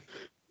to. Yeah,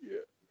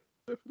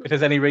 definitely. If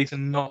there's any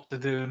reason not to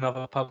do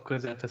another pub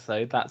quiz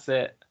episode, that's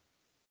it.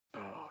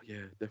 Oh,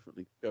 yeah,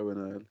 definitely. Go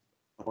and...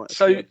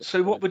 So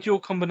what would your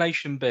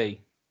combination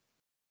be?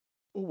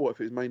 Oh, what if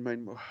it was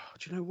main? Oh,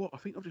 do you know what? I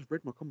think I've just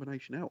read my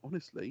combination out,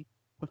 honestly.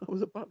 When I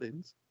was at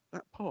Butlins,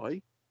 that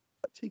pie,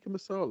 that tikka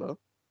masala,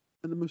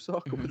 and the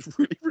moussaka was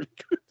really, really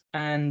good.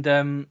 And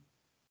on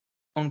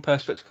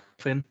Perspex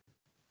coffin.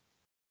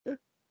 Yeah,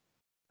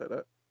 like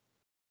that.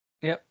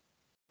 Yep.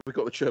 We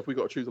got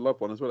to choose a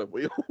loved one as well, haven't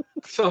we?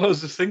 So I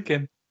was just thinking,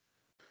 do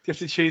you have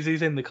to choose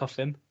who's in the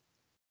coffin?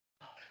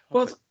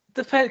 Well,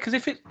 depends, because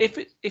if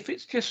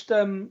it's just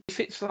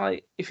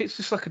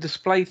like a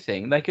display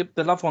thing,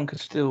 the loved one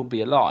could still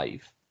be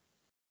alive.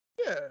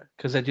 Yeah.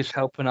 Because they're just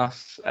helping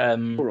us. All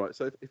right.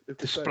 So if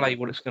display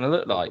what it's going to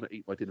look like. I want to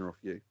eat my dinner off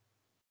you.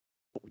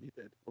 Not when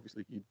you're dead.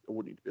 Obviously, I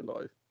want you to be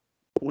alive.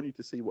 I want you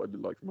to see what I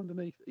look like from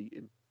underneath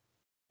eating.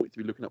 I want you to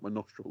be looking at my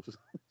nostrils,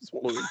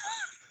 swallowing.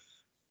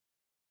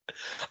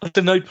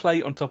 There's no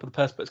plate on top of the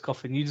person's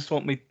coffin. You just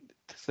want me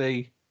to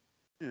see.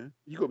 Yeah,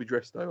 you got to be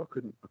dressed though. I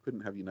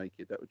couldn't have you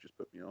naked. That would just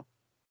put me off.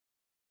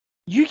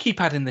 You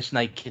keep adding this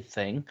naked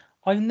thing.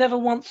 I've never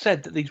once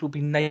said that these will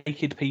be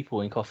naked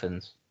people in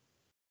coffins.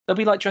 They'll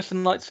be like dressed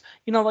in like,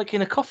 like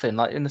in a coffin,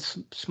 like in a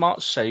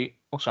smart suit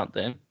or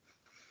something.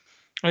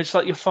 And it's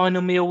like your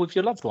final meal with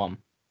your loved one.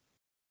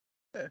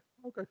 Yeah,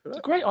 I'll go for that. It's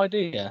a great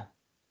idea.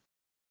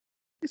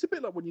 It's a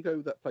bit like when you go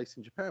to that place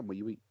in Japan where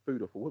you eat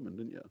food off a woman,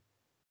 didn't you?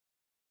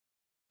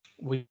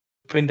 We've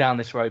been down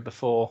this road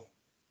before.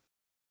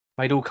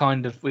 We made all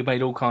kind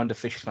of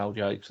fish smell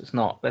jokes. Let's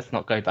not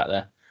go back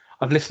there.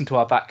 I've listened to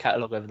our back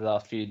catalogue over the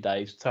last few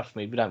days. Trust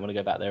me, we don't want to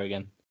go back there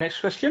again. Next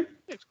question.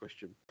 Next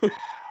question.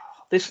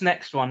 This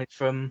next one is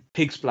from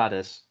Pig's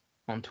Bladders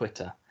on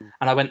Twitter.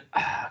 And I went,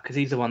 because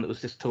he's the one that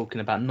was just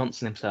talking about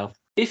nonsense himself.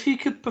 If you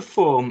could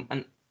perform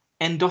an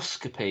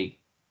endoscopy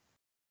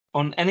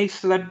on any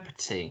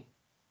celebrity,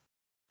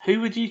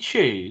 who would you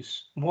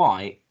choose?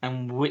 Why?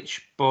 And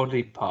which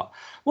body part?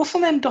 What's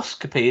an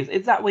endoscopy?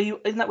 Isn't that where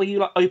you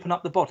like open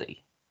up the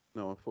body?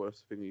 No, I thought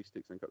that's the thing you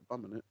stick and got the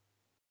bum in it.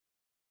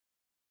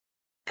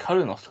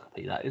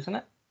 Colonoscopy, that isn't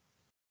it?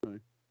 No.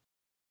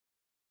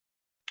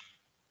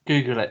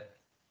 Google it.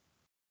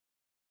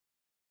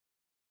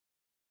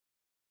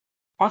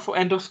 I thought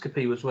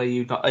endoscopy was where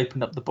you like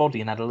opened up the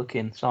body and had a look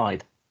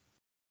inside.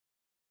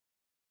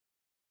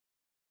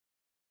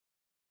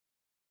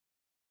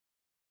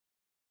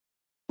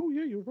 Oh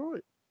yeah, you're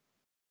right.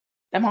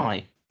 Am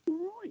I? You're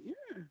right,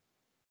 yeah.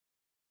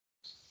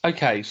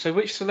 Okay, so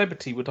which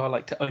celebrity would I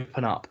like to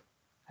open up?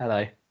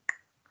 Hello.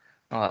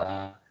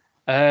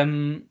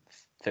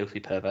 Filthy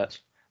perverts.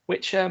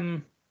 Which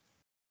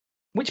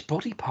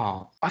body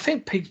part? I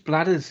think Pig's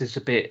Bladders is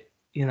a bit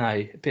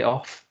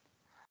off.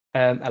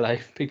 Hello,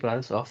 Pig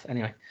Bladders off.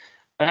 Anyway,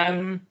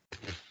 I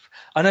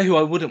know who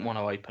I wouldn't want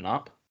to open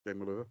up.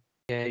 Game over.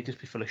 Yeah, he'd just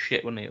be full of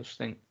shit, wouldn't he? I just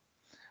think.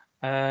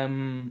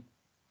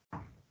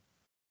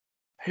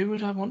 Who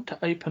would I want to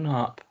open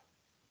up?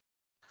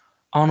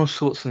 Arnold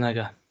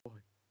Schwarzenegger.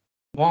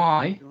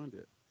 Why? Behind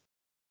it.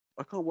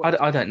 I can't watch.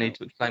 I don't need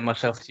to explain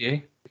myself to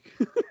you.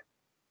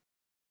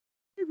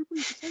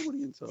 Everybody's the same on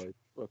the inside.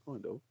 Well,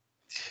 kind of.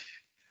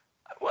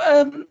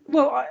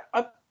 Well,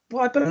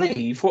 I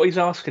believe what he's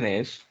asking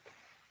is,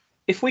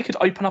 if we could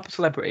open up a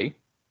celebrity,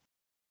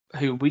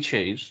 who would we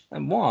choose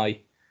and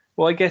why?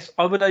 Well, I guess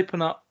I would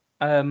open up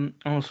Arnold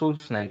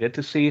Schwarzenegger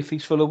to see if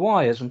he's full of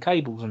wires and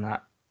cables and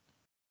that.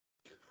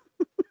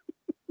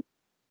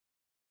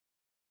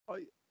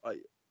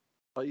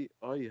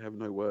 I have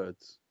no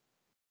words.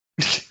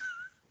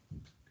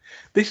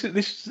 This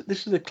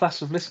is the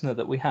class of listener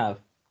that we have.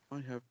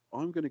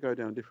 I'm going to go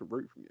down a different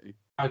route from you.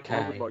 Okay.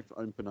 I would like to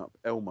open up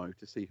Elmo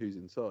to see who's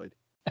inside.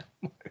 I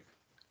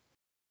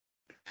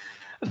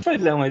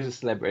suppose Elmo's a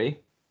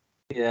celebrity.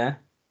 Yeah. I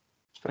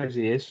suppose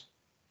he is.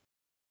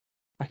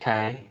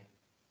 Okay.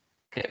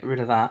 Get rid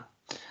of that.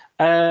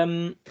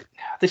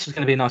 This is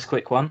going to be a nice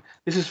quick one.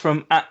 This is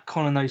from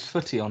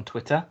 @ConnorKnowsFooty on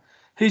Twitter.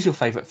 Who's your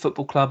favourite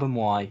football club and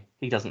why?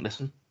 He doesn't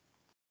listen.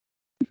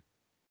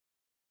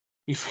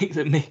 You think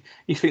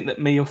that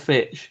me or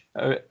Fitch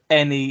are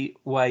any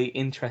way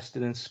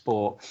interested in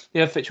sport?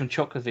 You have Fitch on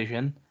Chocolate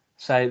Vision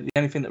say the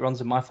only thing that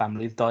runs in my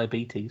family is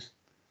diabetes.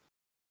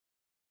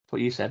 That's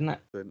what you said, isn't it?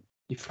 Then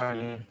You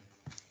phone.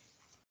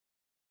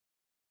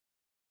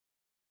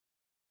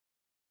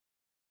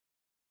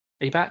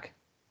 Are you back?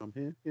 I'm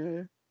here. Yeah.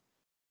 Can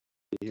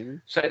you hear me?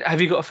 So, have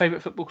you got a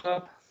favourite football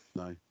club?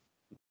 No.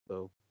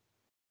 So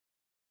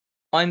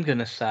I'm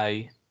gonna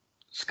say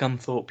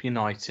Scunthorpe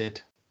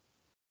United.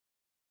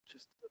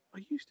 I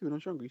used to when I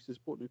was younger. I used to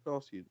support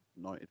Newcastle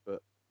United,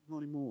 but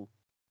not anymore.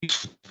 You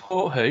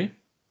support who?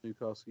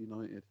 Newcastle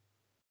United.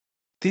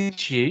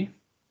 Did you?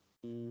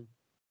 Mm.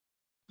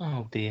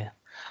 Oh dear.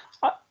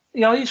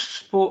 I used to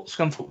support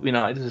Scunthorpe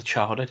United as a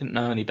child. I didn't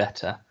know any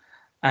better.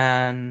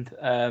 And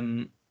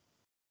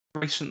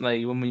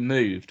recently, when we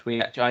moved, I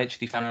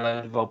actually found a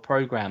load of old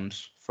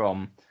programs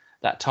from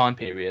that time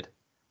period,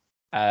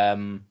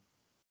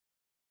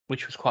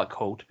 which was quite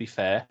cool, to be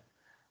fair.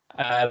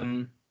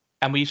 And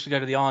we used to go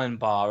to the Iron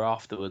Bar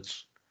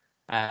afterwards,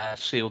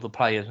 see all the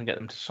players and get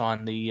them to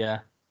sign the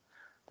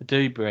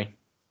Dewberry.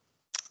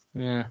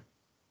 Yeah.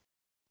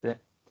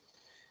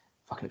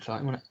 Fucking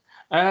exciting, wasn't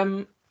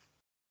it?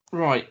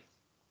 Right.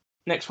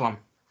 Next one.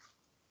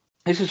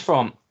 This is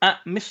from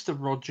 @Mr.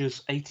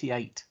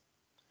 Rogers88.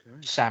 Okay.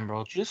 Sam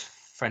Rogers,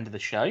 friend of the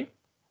show.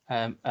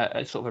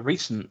 A sort of a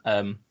recent.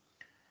 I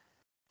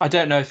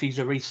don't know if he's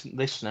a recent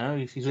listener,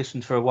 if he's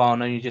listened for a while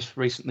and only just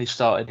recently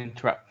started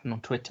interacting on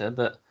Twitter,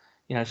 but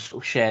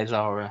sort of shares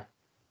our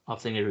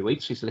thing every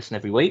week. So he's listening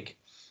every week,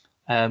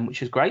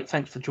 which is great.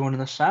 Thanks for joining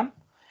us, Sam.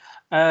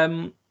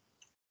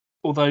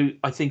 Although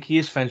I think he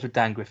is friends with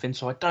Dan Griffin,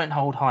 so I don't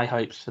hold high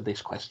hopes for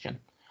this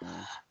question.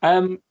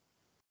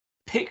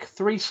 Pick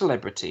 3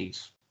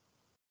 celebrities.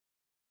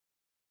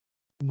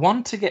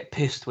 One to get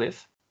pissed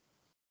with,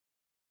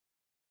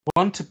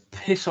 One to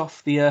piss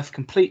off the Earth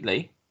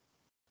completely,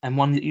 and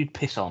one that you'd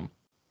piss on.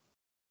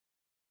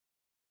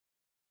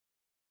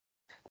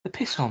 The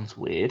piss on's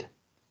weird.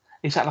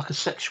 Is that like a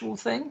sexual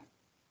thing?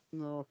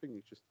 No, I think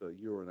it's just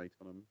urinate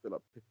on them. They're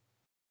like,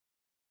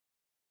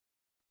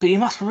 But you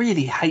must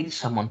really hate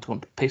someone to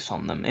want to piss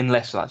on them,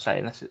 unless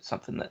it's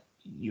something that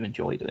you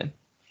enjoy doing.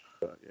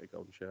 yeah,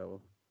 golden shower.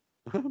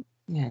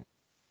 Yeah.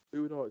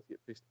 Who would I like to get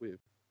pissed with?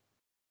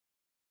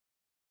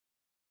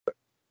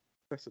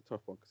 That's a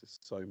tough one because there's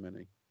so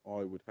many.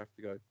 I would have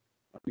to go.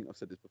 I think I've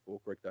said this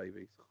before. Greg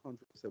Davies, 100%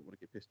 want to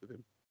get pissed with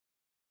him.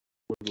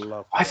 Would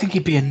love. I think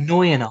he'd be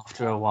annoying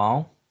after a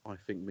while. I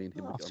think me and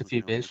him would After get a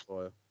few on the house beers. on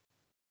fire.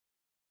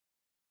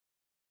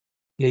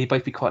 Yeah, you'd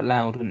both be quite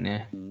loud, wouldn't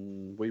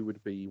you? We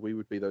would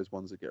be those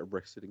ones that get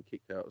arrested and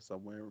kicked out of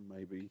somewhere, and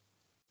maybe.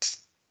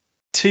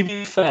 To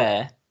be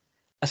fair,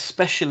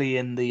 especially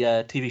in the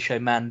TV show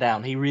Man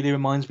Down, he really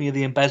reminds me of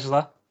the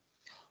Embezzler.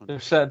 There are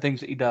certain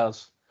things that he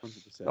does.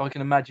 100%. I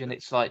can imagine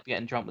it's like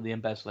getting drunk with the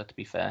Embezzler. To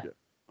be fair.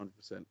 Yeah,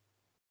 100%.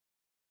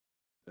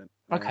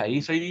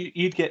 Okay, so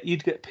you'd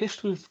get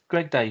pissed with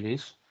Greg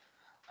Davies.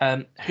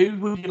 Who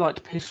would you like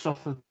to piss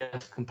off of the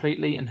Earth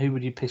completely, and who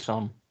would you piss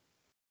on?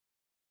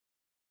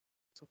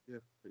 Yeah,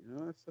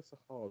 that's a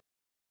hard.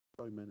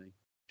 So many.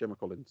 Gemma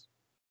Collins.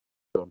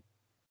 Gone.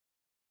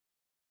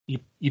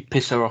 You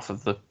piss her off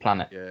of the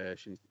planet. Yeah,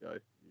 she needs to go.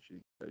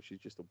 She's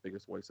just the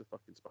biggest waste of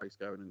fucking space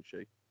going, isn't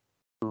she?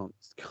 Can't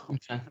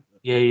Okay.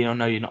 Yeah, you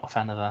know you're not a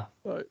fan of her.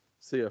 So,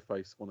 see her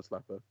face, want to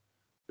slap her.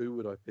 Who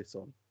would I piss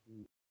on?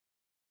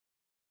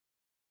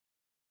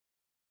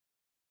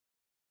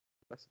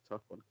 That's a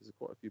tough one because there's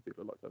quite a few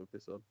people I like to have a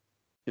piss on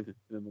in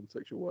a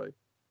non-sexual way.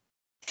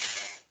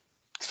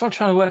 So I'm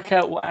trying to work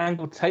out what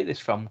angle to take this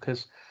from,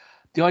 because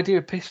the idea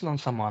of pissing on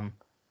someone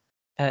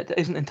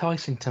isn't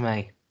enticing to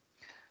me.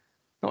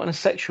 Not in a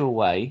sexual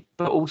way,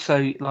 but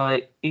also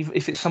like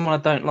if it's someone I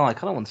don't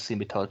like, I don't want to see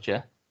me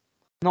torture.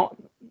 Not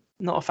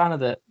a fan of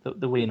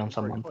the ween on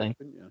someone thing.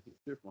 You can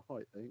do it from a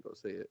height. They ain't got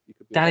to see it. You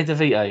could be Danny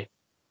DeVito.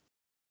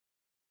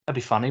 That'd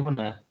be funny,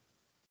 wouldn't it?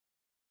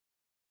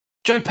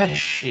 Joe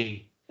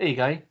Pesci. There you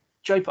go.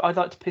 I'd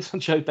like to piss on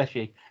Joe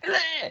Pesci.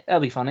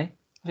 That'd be funny.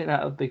 I think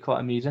that would be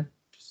quite amusing.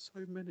 Just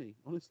so many.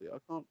 Honestly, I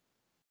can't.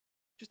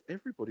 Just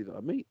everybody that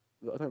I meet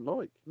that I don't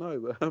like.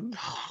 No.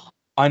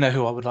 I know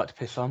who I would like to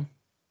piss on.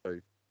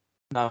 Who?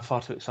 No, I'm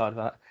far too excited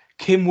about that.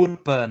 Kim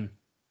Woodburn.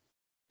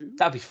 Who?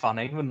 That'd be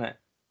funny, wouldn't it?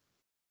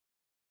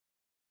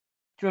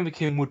 Do you remember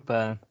Kim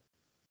Woodburn?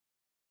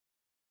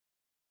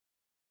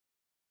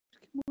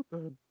 Kim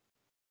Woodburn.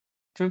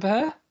 Do you remember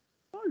her?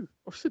 No,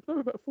 I've said no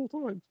about 4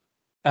 times.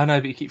 I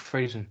know, but you keep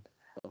freezing.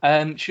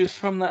 She was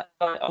from that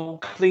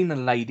old cleaner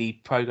lady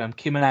program,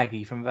 Kim and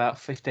Aggie, from about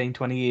 15,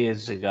 20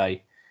 years ago.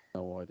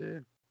 No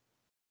idea.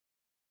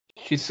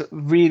 She's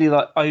really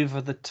like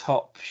over the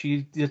top.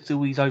 She does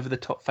all these over the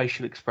top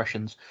facial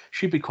expressions.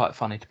 She'd be quite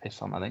funny to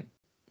piss on, I think.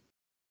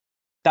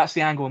 That's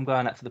the angle I'm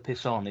going at for the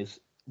piss on, is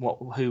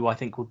who I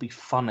think would be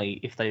funny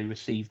if they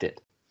received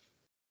it.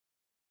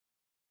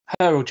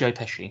 Her or Joe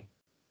Pesci.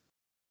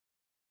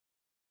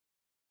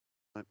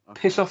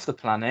 Piss off the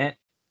planet.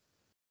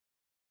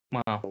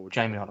 Well,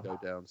 Jamie Oliver. Go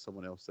down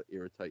someone else that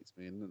irritates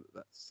me, and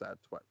that sad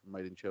twat from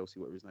Made in Chelsea,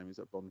 whatever his name is,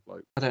 that blonde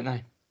bloke. I don't know.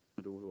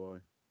 Nor do I.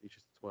 He's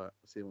just a twat.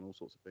 I see him on all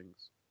sorts of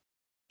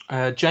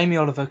things. Jamie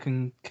Oliver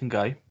can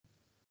go.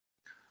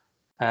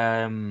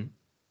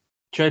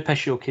 Joe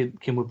Pesci or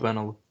Kim Woodburn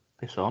will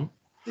piss on.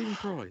 Stephen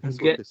Fry.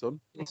 That's what piss on.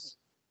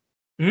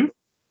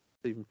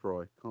 Stephen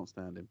Fry. Can't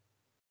stand him.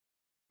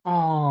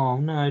 Oh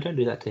no! Don't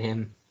do that to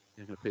him.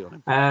 You're gonna pee on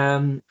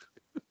him.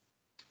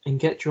 And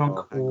get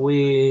drunk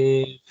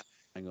with.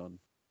 Hang on.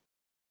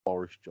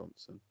 Boris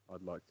Johnson.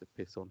 I'd like to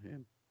piss on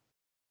him.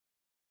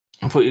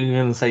 I thought you were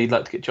going to say you'd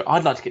like to get drunk.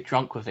 I'd like to get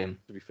drunk with him.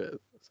 To be fair.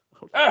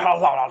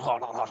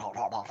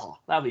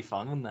 That'd be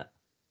fun, wouldn't it?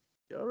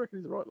 Yeah, I reckon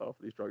he's right laugh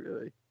when he's drunk,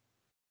 isn't he?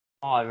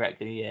 I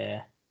reckon,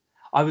 yeah.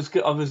 I was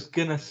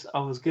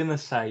gonna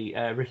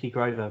say Ricky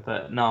Grover,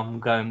 but no,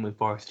 I'm going with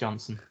Boris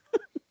Johnson.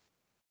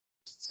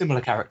 Similar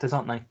characters,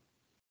 aren't they?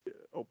 Yeah,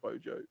 old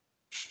Bojo.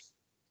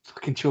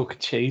 Fucking chalk and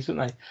cheese,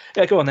 aren't they?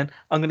 Yeah, go on then.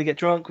 I'm going to get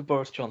drunk with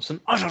Boris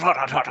Johnson. Have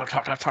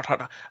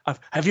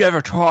you ever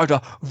tried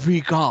a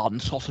vegan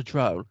sausage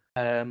roll?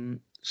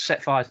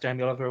 Set fire to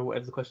Jamie Oliver, or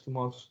whatever the question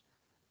was,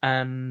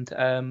 and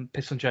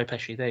piss on Joe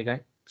Pesci. There you go.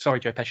 Sorry,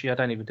 Joe Pesci. I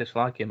don't even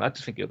dislike him. I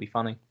just think it'll be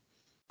funny.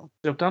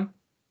 Job done.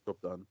 Job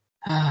done.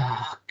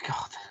 Oh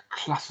God,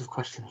 class of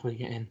questions we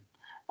get in.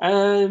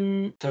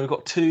 So we've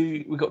got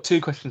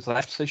two questions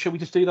left. So shall we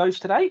just do those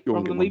today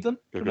rather than leave them?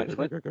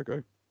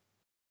 Go.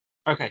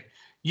 Okay.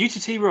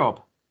 UTT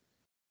Rob.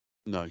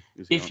 No.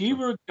 If you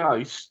were a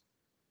ghost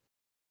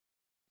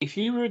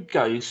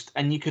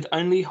and you could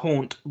only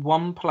haunt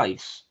one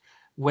place,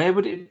 where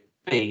would it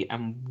be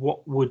and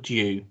what would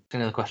you? That's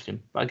another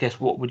question. But I guess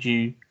what would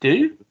you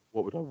do?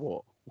 What would I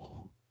what?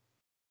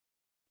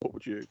 What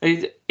would you?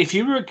 If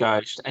you were a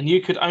ghost and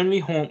you could only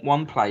haunt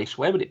one place,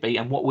 where would it be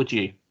and what would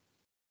you?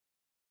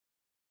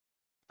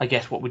 I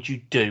guess what would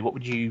you do? What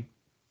would you?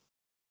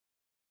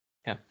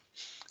 Yeah.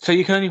 So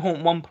you can only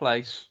haunt one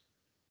place.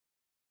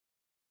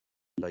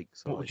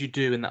 Lakeside. What would you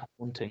do in that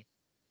haunting?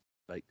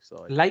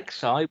 Lakeside.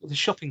 Lakeside with a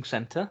shopping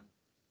centre.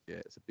 Yeah,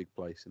 it's a big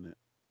place, isn't it?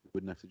 You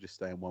wouldn't have to just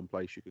stay in one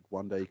place.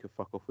 One day you could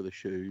fuck off with the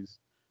shoes.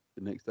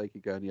 The next day you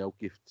could go in the old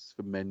gifts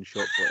for men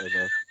shop,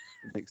 whatever.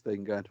 The next day you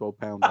can go into old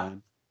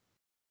Poundland.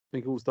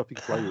 Think of all the stuff you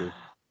can play with.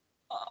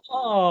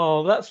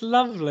 Oh, that's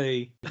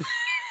lovely.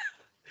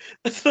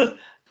 That's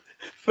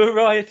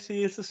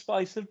variety is the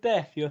spice of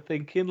death. You're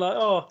thinking like,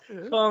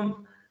 if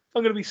I'm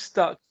going to be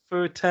stuck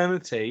for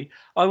eternity,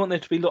 I want there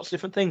to be lots of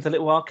different things. A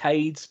little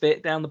arcades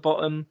bit down the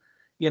bottom,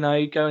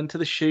 go into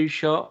the shoe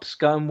shops,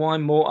 go and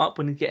wind Mort up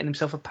when he's getting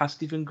himself a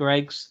pasty from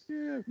Greg's.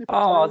 Yeah,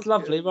 it's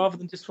lovely. Rather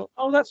than just,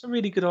 that's a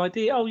really good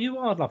idea. Oh, you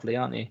are lovely,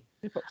 aren't you?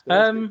 Nip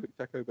upstairs, get a quick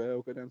Taco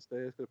Bell, go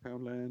downstairs, go to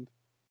Poundland.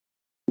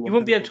 You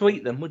wouldn't be able to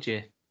eat them, would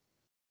you?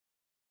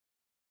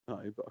 No,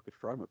 but I could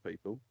throw them at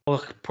people. Or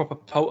like a proper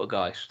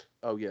poltergeist.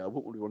 Oh yeah, I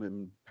wouldn't really want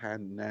him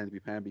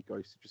Nanby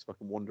ghosts to just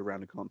fucking wander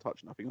around and can't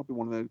touch nothing. I'd be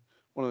one of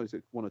those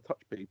that want to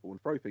touch people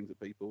and throw things at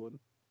people. And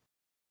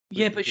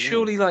yeah, but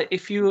surely, like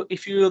if you're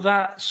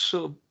that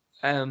sort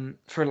of,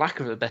 for lack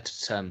of a better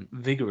term,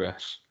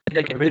 vigorous,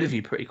 they get rid of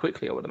you pretty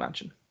quickly, I would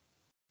imagine.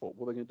 What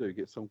are they going to do?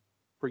 Get some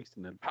priest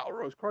in there?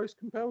 Power of Christ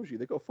compels you.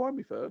 They've got to find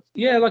me first.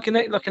 Yeah, like an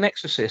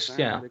exorcist.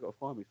 Yeah, they've got to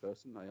find me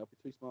first, haven't they? I'll be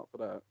too smart for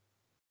that.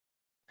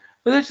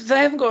 Well, they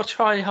haven't got to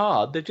try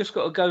hard. They've just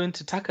got to go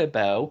into Taco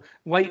Bell,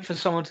 wait for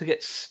someone to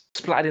get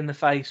splattered in the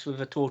face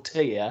with a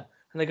tortilla,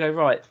 and they go,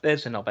 right,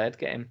 there's a knobhead,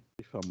 get him. It'd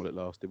be fun while it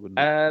lasted, wouldn't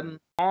it?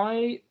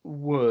 I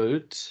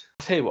would...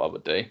 I'll tell you what I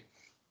would do.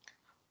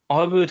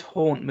 I would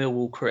haunt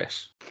Millwall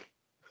Chris.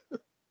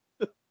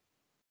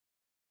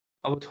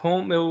 I would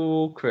haunt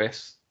Millwall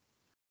Chris.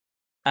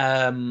 If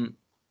I'm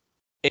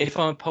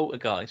a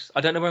poltergeist, I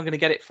don't know where I'm going to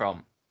get it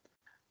from,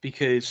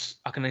 because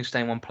I can only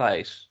stay in one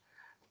place.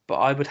 But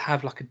I would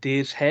have like a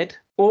deer's head,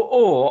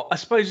 or I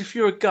suppose if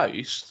you're a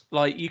ghost,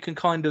 like you can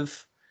kind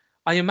of,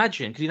 I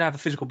imagine, because you don't have a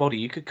physical body,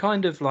 you could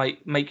kind of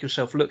like make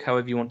yourself look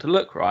however you want to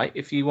look, right?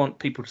 If you want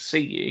people to see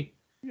you,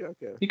 yeah,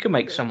 okay. You can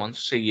make someone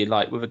see you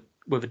like with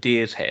a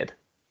deer's head.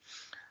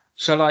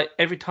 So like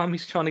every time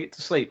he's trying to get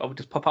to sleep, I would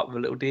just pop up with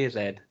a little deer's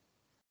head,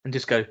 and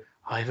just go,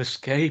 "I've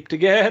escaped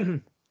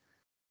again,"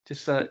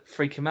 just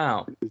freak him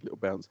out. His little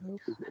bounce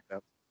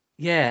house.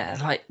 Yeah,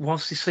 like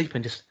whilst he's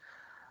sleeping, just.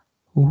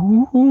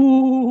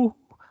 Ooh,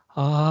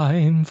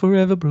 I'm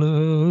forever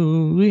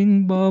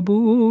blowing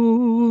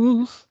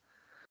bubbles,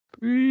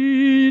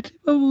 pretty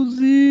bubbles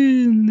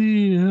in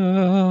the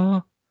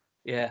air.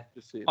 Yeah,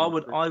 I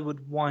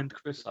would wind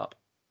Chris up.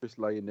 Just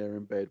laying there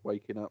in bed,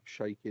 waking up,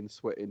 shaking,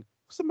 sweating.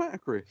 What's the matter,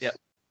 Chris? Yep.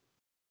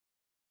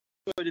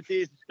 Sorry, the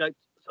tears escaped.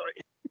 Sorry.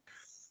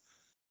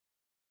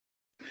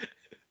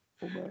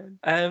 Oh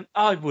man.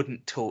 I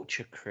wouldn't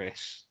torture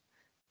Chris.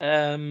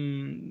 I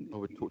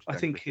would torture. I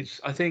think. Do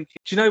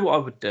you know what I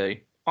would do?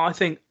 I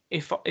think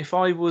if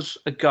I was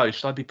a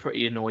ghost, I'd be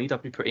pretty annoyed.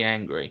 I'd be pretty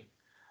angry.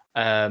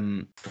 For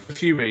a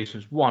few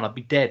reasons. One, I'd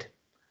be dead.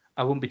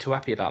 I wouldn't be too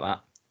happy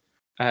about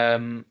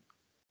that.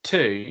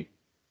 Two,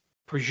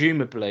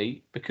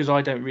 presumably, because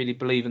I don't really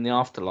believe in the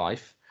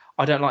afterlife,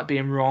 I don't like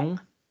being wrong.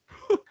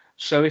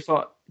 So do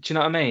you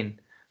know what I mean?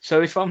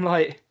 So if I'm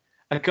like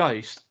a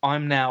ghost,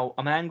 I'm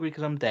angry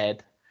because I'm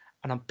dead,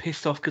 and I'm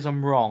pissed off because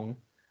I'm wrong,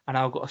 and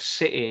I've got to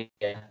sit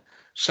here.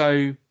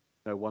 So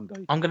no, one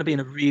day I'm going to be in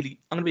a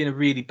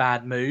really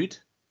bad mood.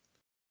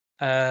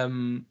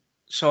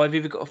 So I've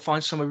either got to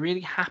find somewhere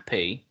really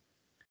happy,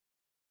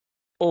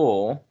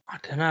 or I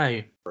don't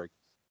know.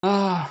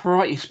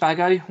 Right, you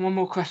Spago. One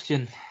more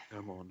question.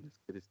 Come on, let's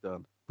get this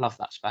done. Love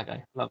that,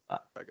 Spago. Love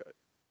that. Spago.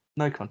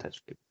 No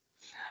context.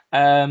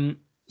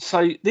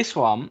 So this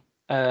one,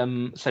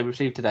 we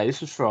received today.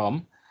 This was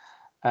from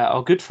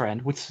our good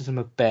friend, Witticism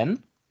of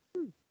Ben.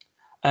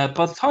 By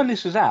the time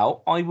this was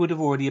out, I would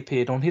have already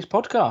appeared on his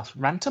podcast,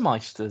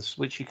 Rantermeisters,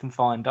 which you can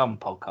find on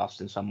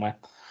podcasting somewhere.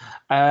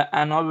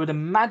 And I would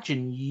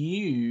imagine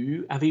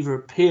you have either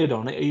appeared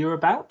on it or you're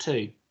about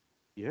to.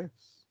 Yes.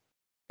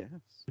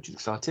 Which is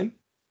exciting.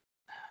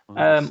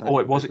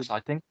 Or it was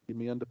exciting. In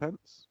me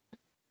underpants?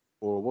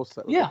 Or was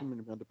that in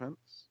me underpants?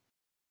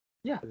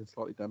 Yeah. It's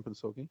slightly damp and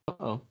soggy.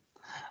 Oh.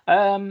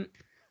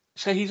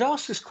 So he's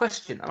asked this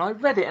question, and I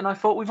read it, and I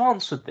thought we've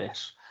answered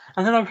this.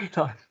 And then I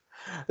realised,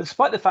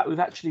 despite the fact we've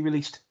actually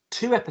released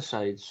 2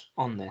 episodes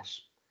on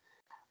this,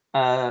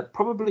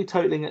 probably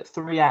totaling at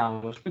 3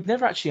 hours, we've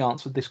never actually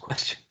answered this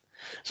question.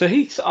 So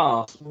he's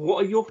asked,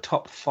 what are your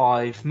top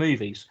 5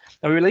 movies?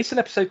 Now, we released an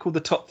episode called The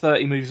Top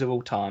 30 Movies of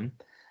All Time,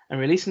 and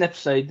released an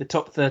episode, The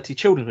Top 30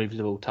 Children's Movies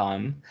of All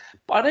Time.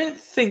 But I don't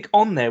think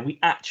on there we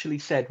actually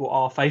said what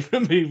our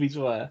favourite movies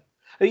were.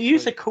 You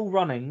said Cool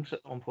Runnings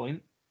at one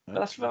point, but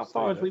that's about as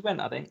far as we went,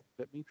 I think.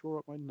 Let me draw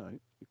up my notes,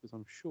 because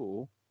I'm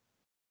sure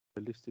I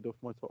listed off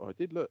my top. I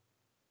did look.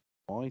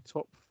 My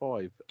top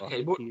 5 are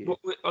here.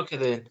 Okay,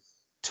 then.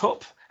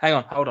 Hang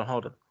on, hold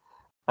on.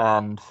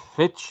 And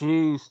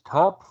Fitch's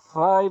top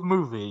 5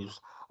 movies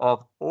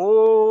of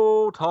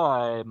all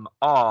time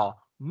are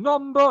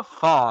number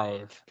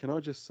 5. Can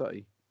I just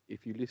say,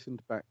 if you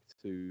listened back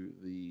to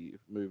the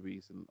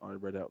movies and I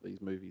read out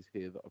these movies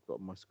here that I've got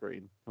on my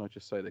screen, can I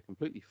just say they're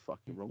completely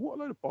fucking wrong? What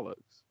a load of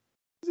bollocks!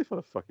 As if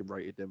I'd fucking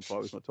rated them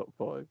five as my top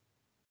five.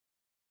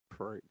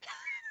 Prick.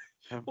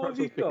 What have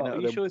you got? Are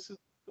you sure it's...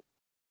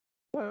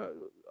 I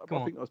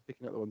think I was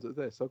picking out the ones that are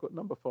there. So I've got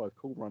number 5,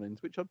 Cool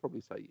Runnings, which I'd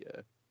probably say,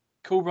 yeah.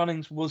 Cool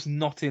Runnings was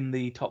not in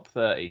the top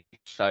 30,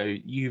 so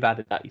you've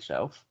added that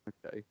yourself.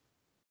 Okay.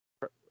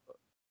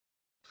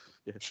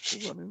 Yeah,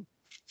 Cool Runnings.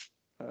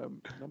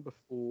 Number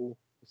 4, for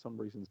some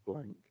reason, is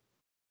blank.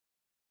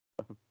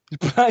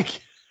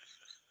 Blank?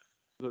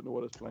 I don't know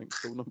what it's blank.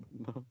 So no.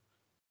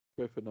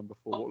 Go for number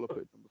 4. What will I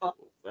put number 4?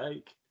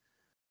 Blank.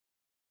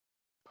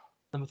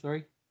 Number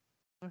 3?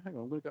 Oh, hang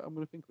on, I'm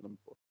gonna think of number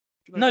 4.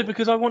 No,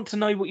 because I want to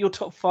know what your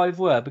top 5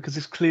 were, because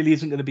this clearly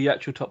isn't going to be your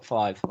actual top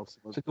 5.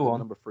 So go on.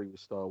 Number 3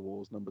 was Star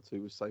Wars, number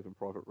 2 was Saving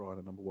Private Ryan,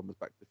 and number 1 was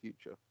Back to the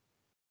Future.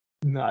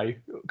 No,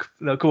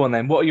 go on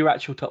then. What are your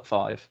actual top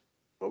 5?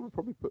 I would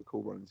probably put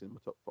Cool Runnings in my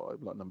top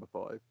 5, like number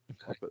 5. Okay.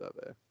 I'll put that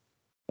there.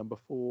 Number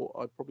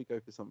 4, I'd probably go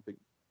for something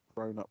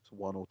Grown Ups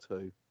 1 or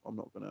 2. I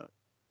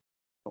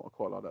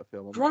quite like that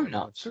film. Grown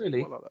Ups,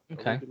 really? I like that film.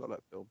 Okay. I really like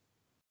that film.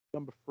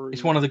 Number 3.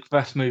 It's one of the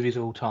best movies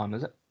of all time,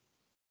 is it?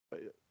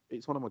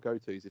 It's one of my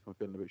go-tos if I'm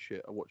feeling a bit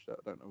shit. I watch that.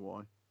 I don't know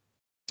why.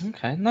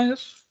 Okay, no,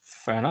 that's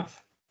fair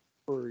enough.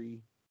 3,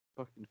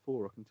 fucking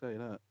 4. I can tell you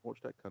that.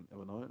 Watched that cunt the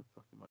other night.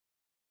 Fucking my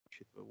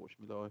shit about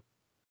watching me live.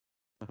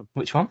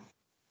 Which one?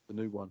 The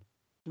new one.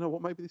 You know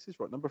what? Maybe this is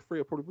right. Number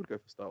 3, I probably would go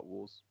for Star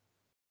Wars.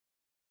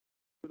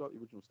 I like the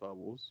original Star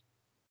Wars.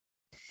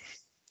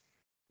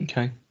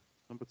 Okay.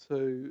 Number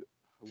 2,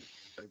 it's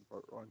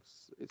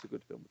a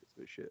good film, but it's a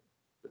bit shit.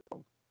 A bit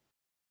long.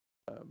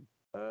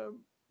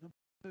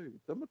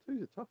 Number 2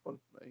 is a tough one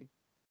for me.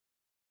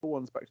 Number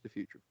 1's Back to the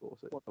Future, of course.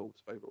 It's my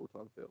favourite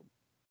all-time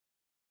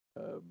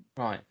film.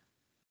 Right.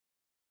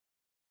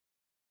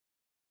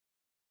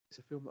 It's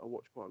a film that I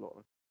watch quite a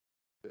lot.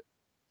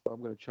 So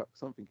I'm going to chuck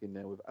something in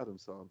there with Adam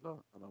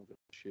Sandler, and I'm going to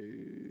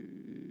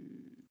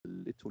choose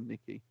Little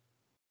Nicky.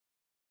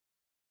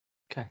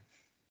 Okay.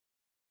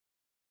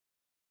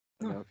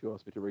 And now, if you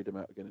ask me to read them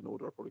out again in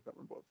order, I probably can't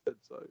remember what I've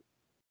said, so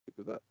stick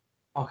with that.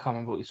 I can't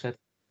remember what you said.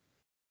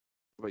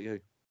 What about you?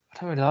 I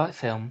don't really like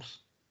films.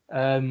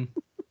 I've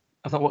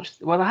not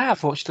watched... Well, I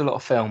have watched a lot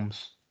of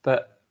films,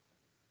 but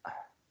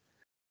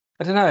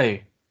I don't know,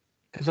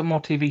 because I'm more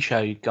a TV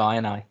show guy,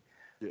 and I.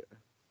 Yeah.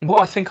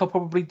 What I think I'll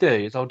probably do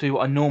is I'll do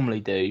what I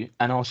normally do,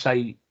 and I'll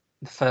say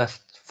the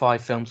first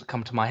 5 films that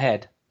come to my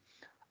head.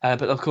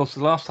 But of course,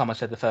 the last time I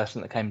said the first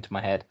thing that came to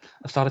my head,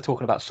 I started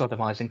talking about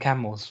sodomizing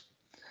camels.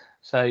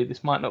 So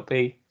this might not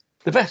be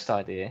the best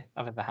idea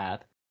I've ever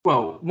had.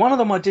 Well, one of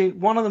them would be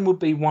one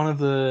of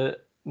the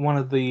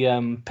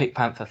Pink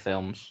Panther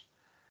films,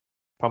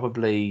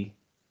 probably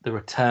The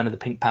Return of the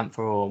Pink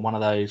Panther, or one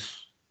of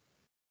those.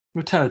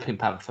 Return of the Pink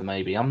Panther,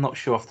 maybe. I'm not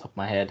sure off the top of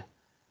my head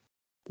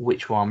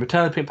which one.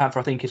 Return of the Pink Panther,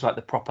 I think, is like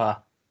the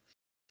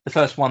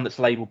first one that's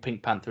labelled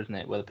Pink Panther, isn't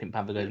it? Where the Pink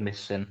Panther goes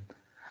missing.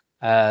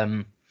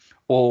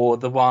 Or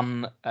the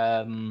one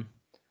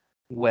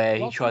where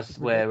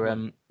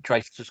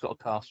Dreyfus has got a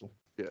castle.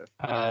 Yeah.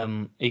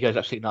 He goes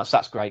absolutely nuts.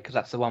 That's great, because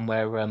that's the one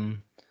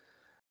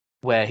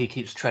where he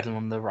keeps treading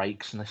on the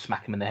rakes and they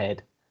smack him in the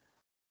head.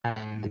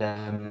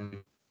 And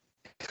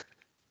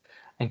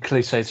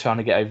Clouseau's trying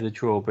to get over the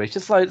drawbridge.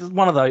 Just like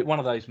one of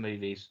those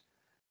movies.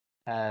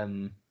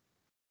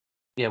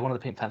 Yeah, one of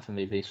the Pink Panther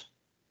movies.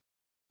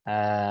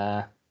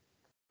 So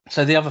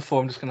the other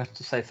 4, I'm just going to have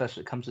to say first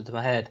what comes into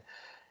my head.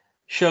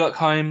 Sherlock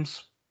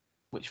Holmes.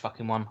 Which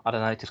fucking one? I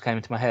don't know. It just came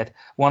into my head.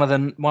 One of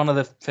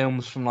the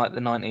films from like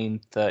the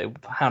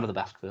 1930s. Hound of the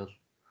Baskervilles.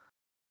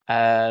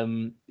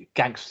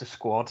 Gangster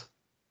Squad.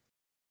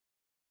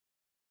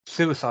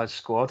 Suicide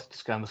Squad.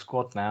 Just going with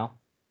Squad now.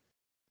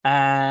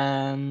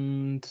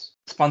 And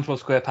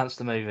SpongeBob SquarePants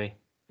the movie.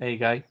 There you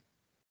go.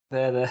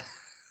 They're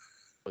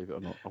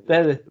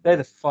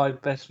the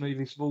 5 best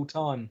movies of all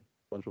time.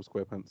 SpongeBob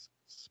SquarePants,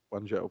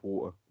 Sponge Out of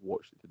Water.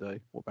 Watched it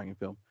today. What banging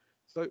film.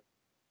 So,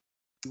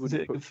 Was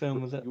it a good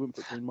film? Was it? You wouldn't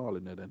put Green Mile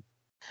in there then?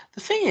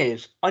 The thing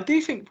is, I do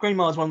think Green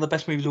Mile is one of the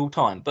best movies of all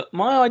time. But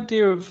my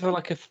idea of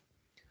like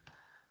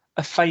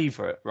a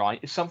favourite, right,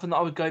 is something that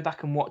I would go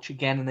back and watch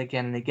again and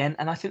again and again.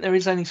 And I think there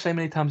is only so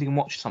many times you can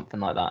watch something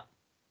like that.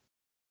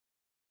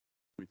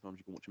 How many times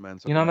you can watch a man?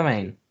 You know what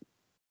I mean?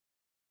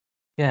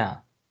 Yeah.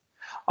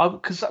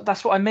 Because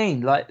that's what I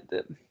mean. Like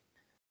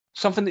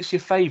something that's your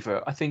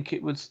favourite. I think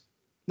it was.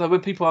 No,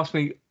 when people ask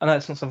me, I know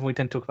it's not something we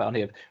tend to talk about on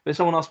here, but if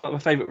someone asks about my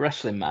favourite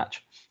wrestling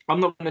match, I'm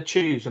not going to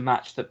choose a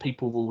match that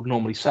people will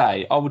normally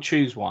say. I would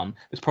choose one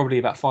that's probably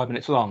about 5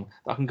 minutes long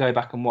that I can go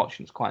back and watch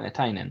and it's quite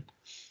entertaining.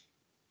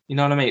 You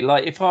know what I mean?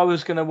 Like if I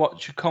was going to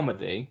watch a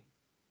comedy,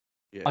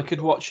 I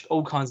could watch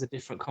all kinds of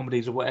different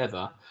comedies or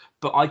whatever,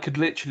 but I could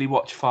literally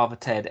watch Father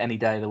Ted any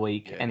day of the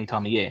week, any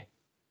time of year.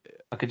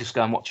 I could just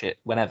go and watch it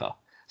whenever.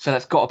 So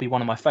that's got to be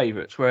one of my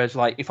favourites. Whereas,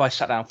 like, if I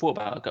sat down and thought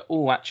about it, I'd go,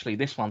 oh, actually,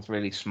 this one's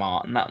really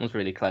smart and that one's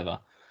really clever.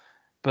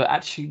 But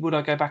actually, would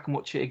I go back and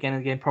watch it again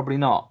and again? Probably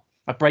not.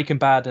 Like Breaking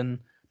Bad and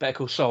Better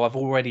Call Saul, I've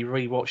already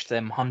rewatched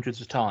them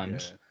hundreds of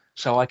times.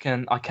 so I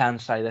can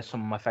say they're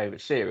some of my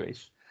favourite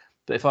series.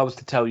 But if I was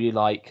to tell you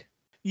like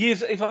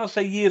if I was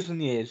to say Years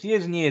and Years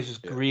is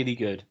really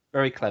good,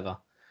 very clever.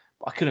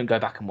 But I couldn't go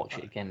back and watch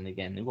it again and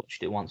again. You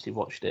watched it once, you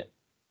watched it.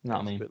 You know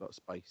what I mean? It's a bit like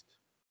Spaced.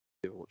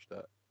 You ever watched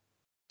that?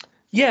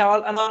 Yeah,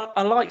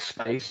 I like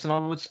Space, and I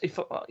would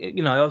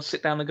I'd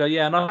sit down and go,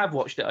 yeah, and I have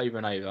watched it over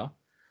and over,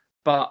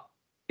 but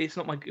it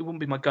wouldn't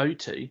be my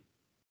go-to.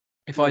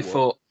 If I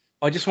thought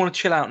I just want to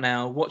chill out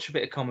now, watch a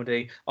bit of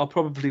comedy, I'll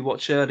probably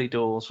watch Early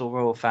Doors or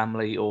Royal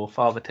Family or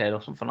Father Ted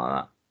or something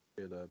like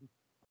that.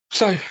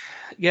 So,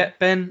 yeah,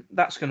 Ben,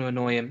 that's going to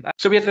annoy him.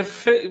 So we had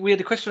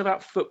a question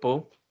about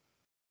football,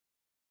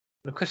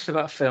 a question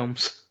about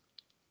films.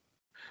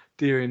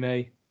 Deary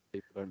me.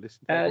 People don't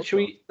listen to Should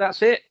we?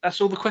 That's it. That's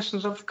all the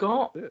questions I've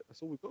got.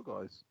 That's all we've got,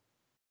 guys.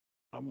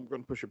 I was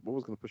going to push a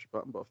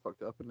button, but I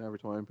fucked it up, and now every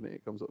time I open it,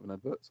 it comes up with an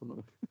advert. So I'm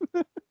not.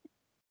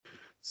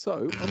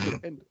 So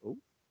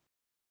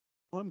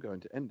I'm going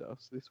to end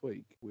us this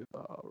week with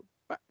our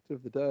fact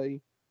of the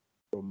day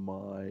from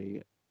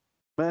my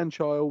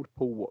man-child,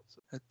 Paul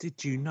Watson.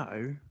 Did you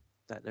know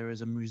that there is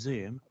a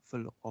museum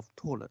full of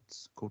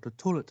toilets called the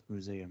Toilet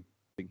Museum?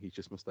 I think he's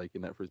just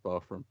mistaken that for his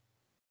bathroom.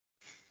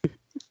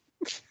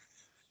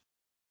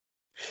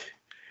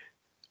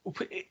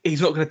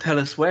 He's not going to tell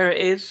us where it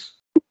is.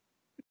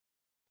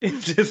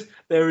 It's just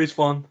there is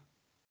one.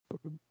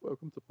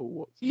 Welcome to Paul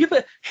Watson. Yeah,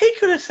 but he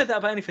could have said that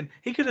about anything.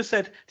 He could have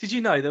said, "Did you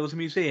know there was a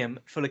museum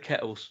full of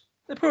kettles?"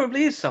 There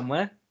probably is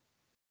somewhere.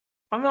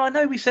 I mean, I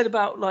know we said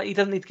about like he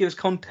doesn't need to give us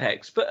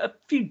context, but a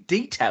few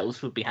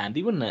details would be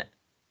handy, wouldn't it?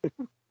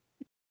 Do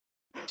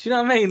you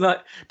know what I mean? Like,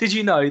 did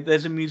you know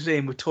there's a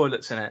museum with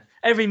toilets in it?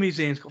 Every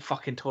museum's got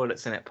fucking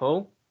toilets in it,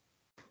 Paul.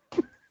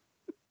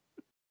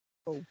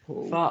 Oh,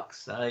 Paul.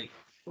 Fuck's sake.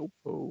 Oh,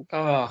 Paul.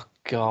 Oh,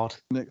 God.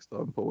 Next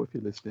time, Paul, if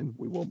you're listening,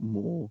 we want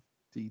more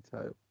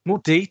detail. More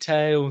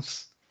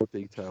details. More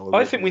detail.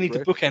 I think we need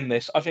to bookend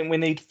this. I think we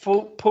need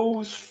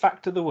Paul's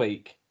fact of the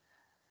week,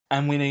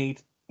 and we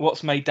need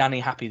what's made Danny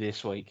happy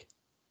this week.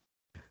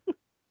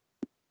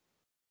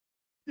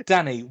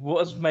 Danny,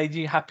 what has made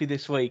you happy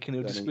this week? And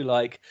he'll just be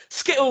like,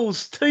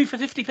 Skittles, 2 for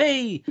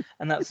 50p.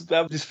 And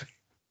that'll just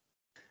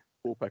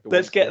be...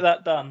 Let's get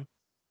that done.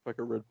 Like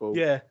a Red Bull.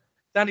 Yeah.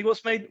 Danny,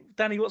 what's made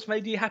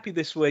you happy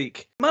this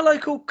week? My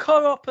local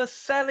co-op are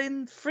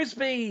selling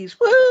frisbees.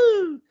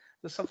 Woohoo!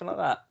 There's something like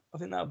that. I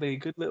think that would be a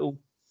good little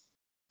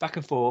back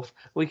and forth.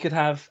 We could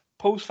have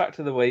Paul's fact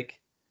of the week.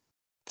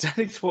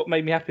 Danny's what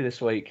made me happy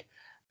this week.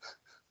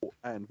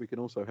 And we can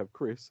also have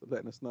Chris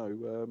letting us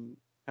know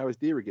how is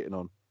Deary getting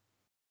on.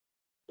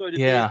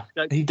 Yeah,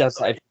 he does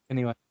that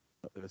anyway.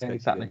 Yeah,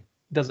 exactly.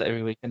 He does that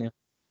every week anyway.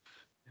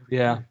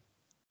 Yeah.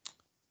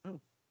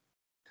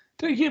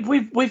 Dude,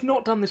 we've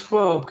not done this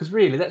well because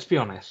really, let's be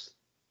honest.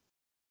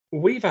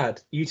 We've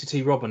had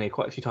UTT Rob on here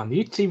quite a few times.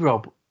 UTT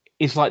Rob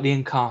is like the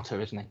Ian Carter,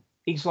 isn't he?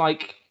 He's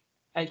like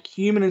a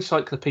human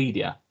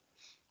encyclopedia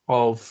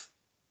of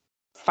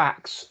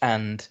facts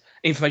and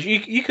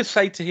information. You could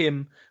say to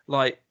him,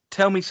 like,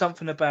 tell me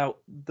something about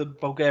the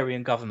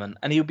Bulgarian government,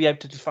 and he'll be able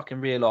to just fucking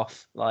reel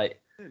off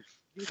like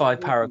 5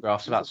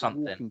 paragraphs about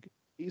something.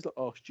 He's like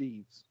Ask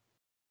Jeeves.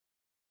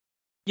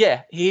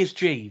 Yeah, he is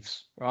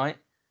Jeeves, right?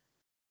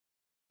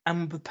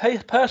 And the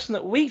person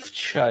that we've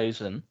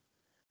chosen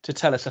to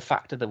tell us a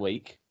fact of the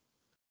week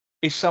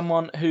is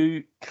someone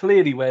who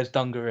clearly wears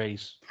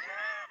dungarees.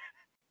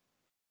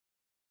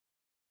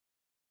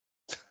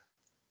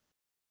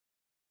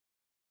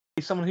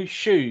 He's someone whose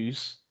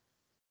shoes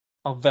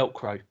are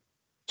Velcro. Do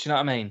you know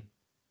what I mean?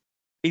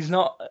 He's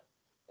not.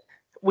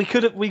 We've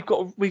got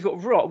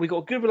Rob. We've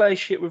got a good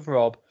relationship with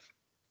Rob,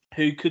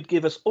 who could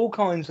give us all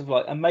kinds of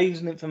like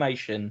amazing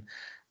information.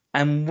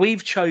 And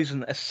we've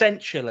chosen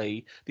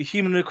essentially the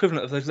human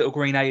equivalent of those little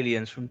green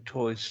aliens from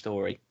Toy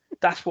Story.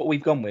 That's what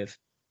we've gone with.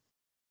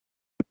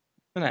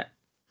 Isn't it?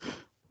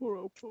 Poor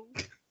old Paul.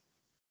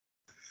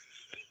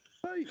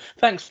 Hey.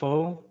 Thanks,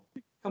 Paul.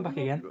 Come back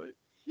again.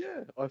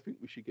 Yeah, I think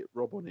we should get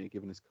Rob on here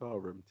giving us car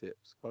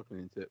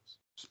cleaning tips.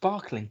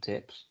 Sparkling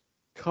tips?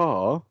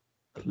 Car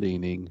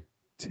cleaning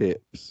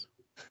tips.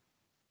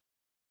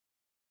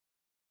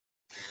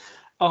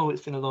 Oh,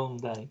 it's been a long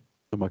day.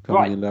 Am I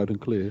coming in loud and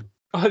clear?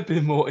 I've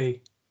been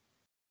Morty.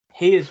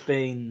 He has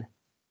been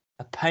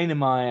a pain in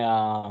my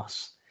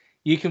ass.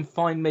 You can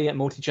find me at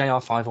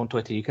MortyJR5 on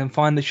Twitter. You can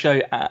find the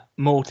show at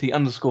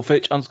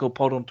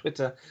Morty_Fitch_pod on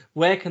Twitter.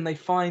 Where can they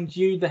find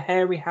you, the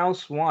hairy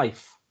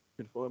housewife?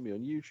 You can find me on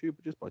YouTube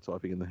just by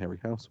typing in the hairy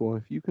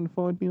housewife. You can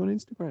find me on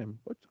Instagram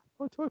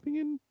by typing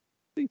in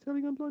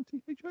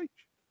detailing_THH.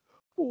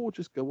 Or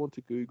just go onto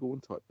Google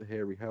and type the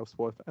hairy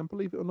housewife. And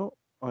believe it or not,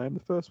 I am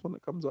the first one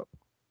that comes up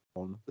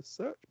on the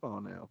search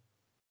bar now.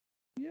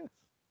 Yes.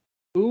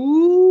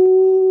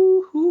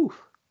 Ooh.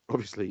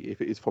 Obviously, if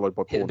it is followed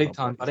by porn. Hit the big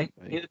time, buddy.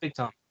 Hit the big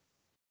time.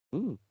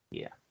 Mm.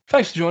 Yeah.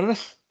 Thanks for joining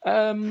us.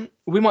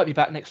 We might be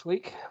back next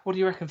week. What do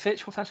you reckon,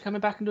 Fitch? We'll fancy coming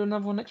back and do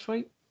another one next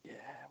week? Yeah,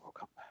 we'll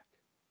come back.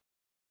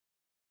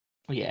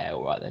 Yeah,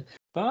 all right then.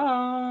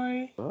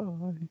 Bye.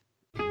 Bye.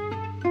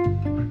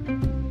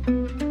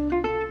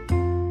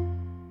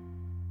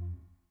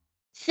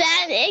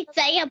 Sonic It's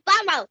a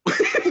bummer.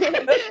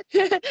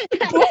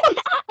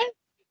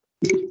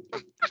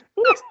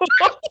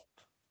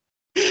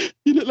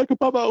 You look like a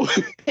bubble.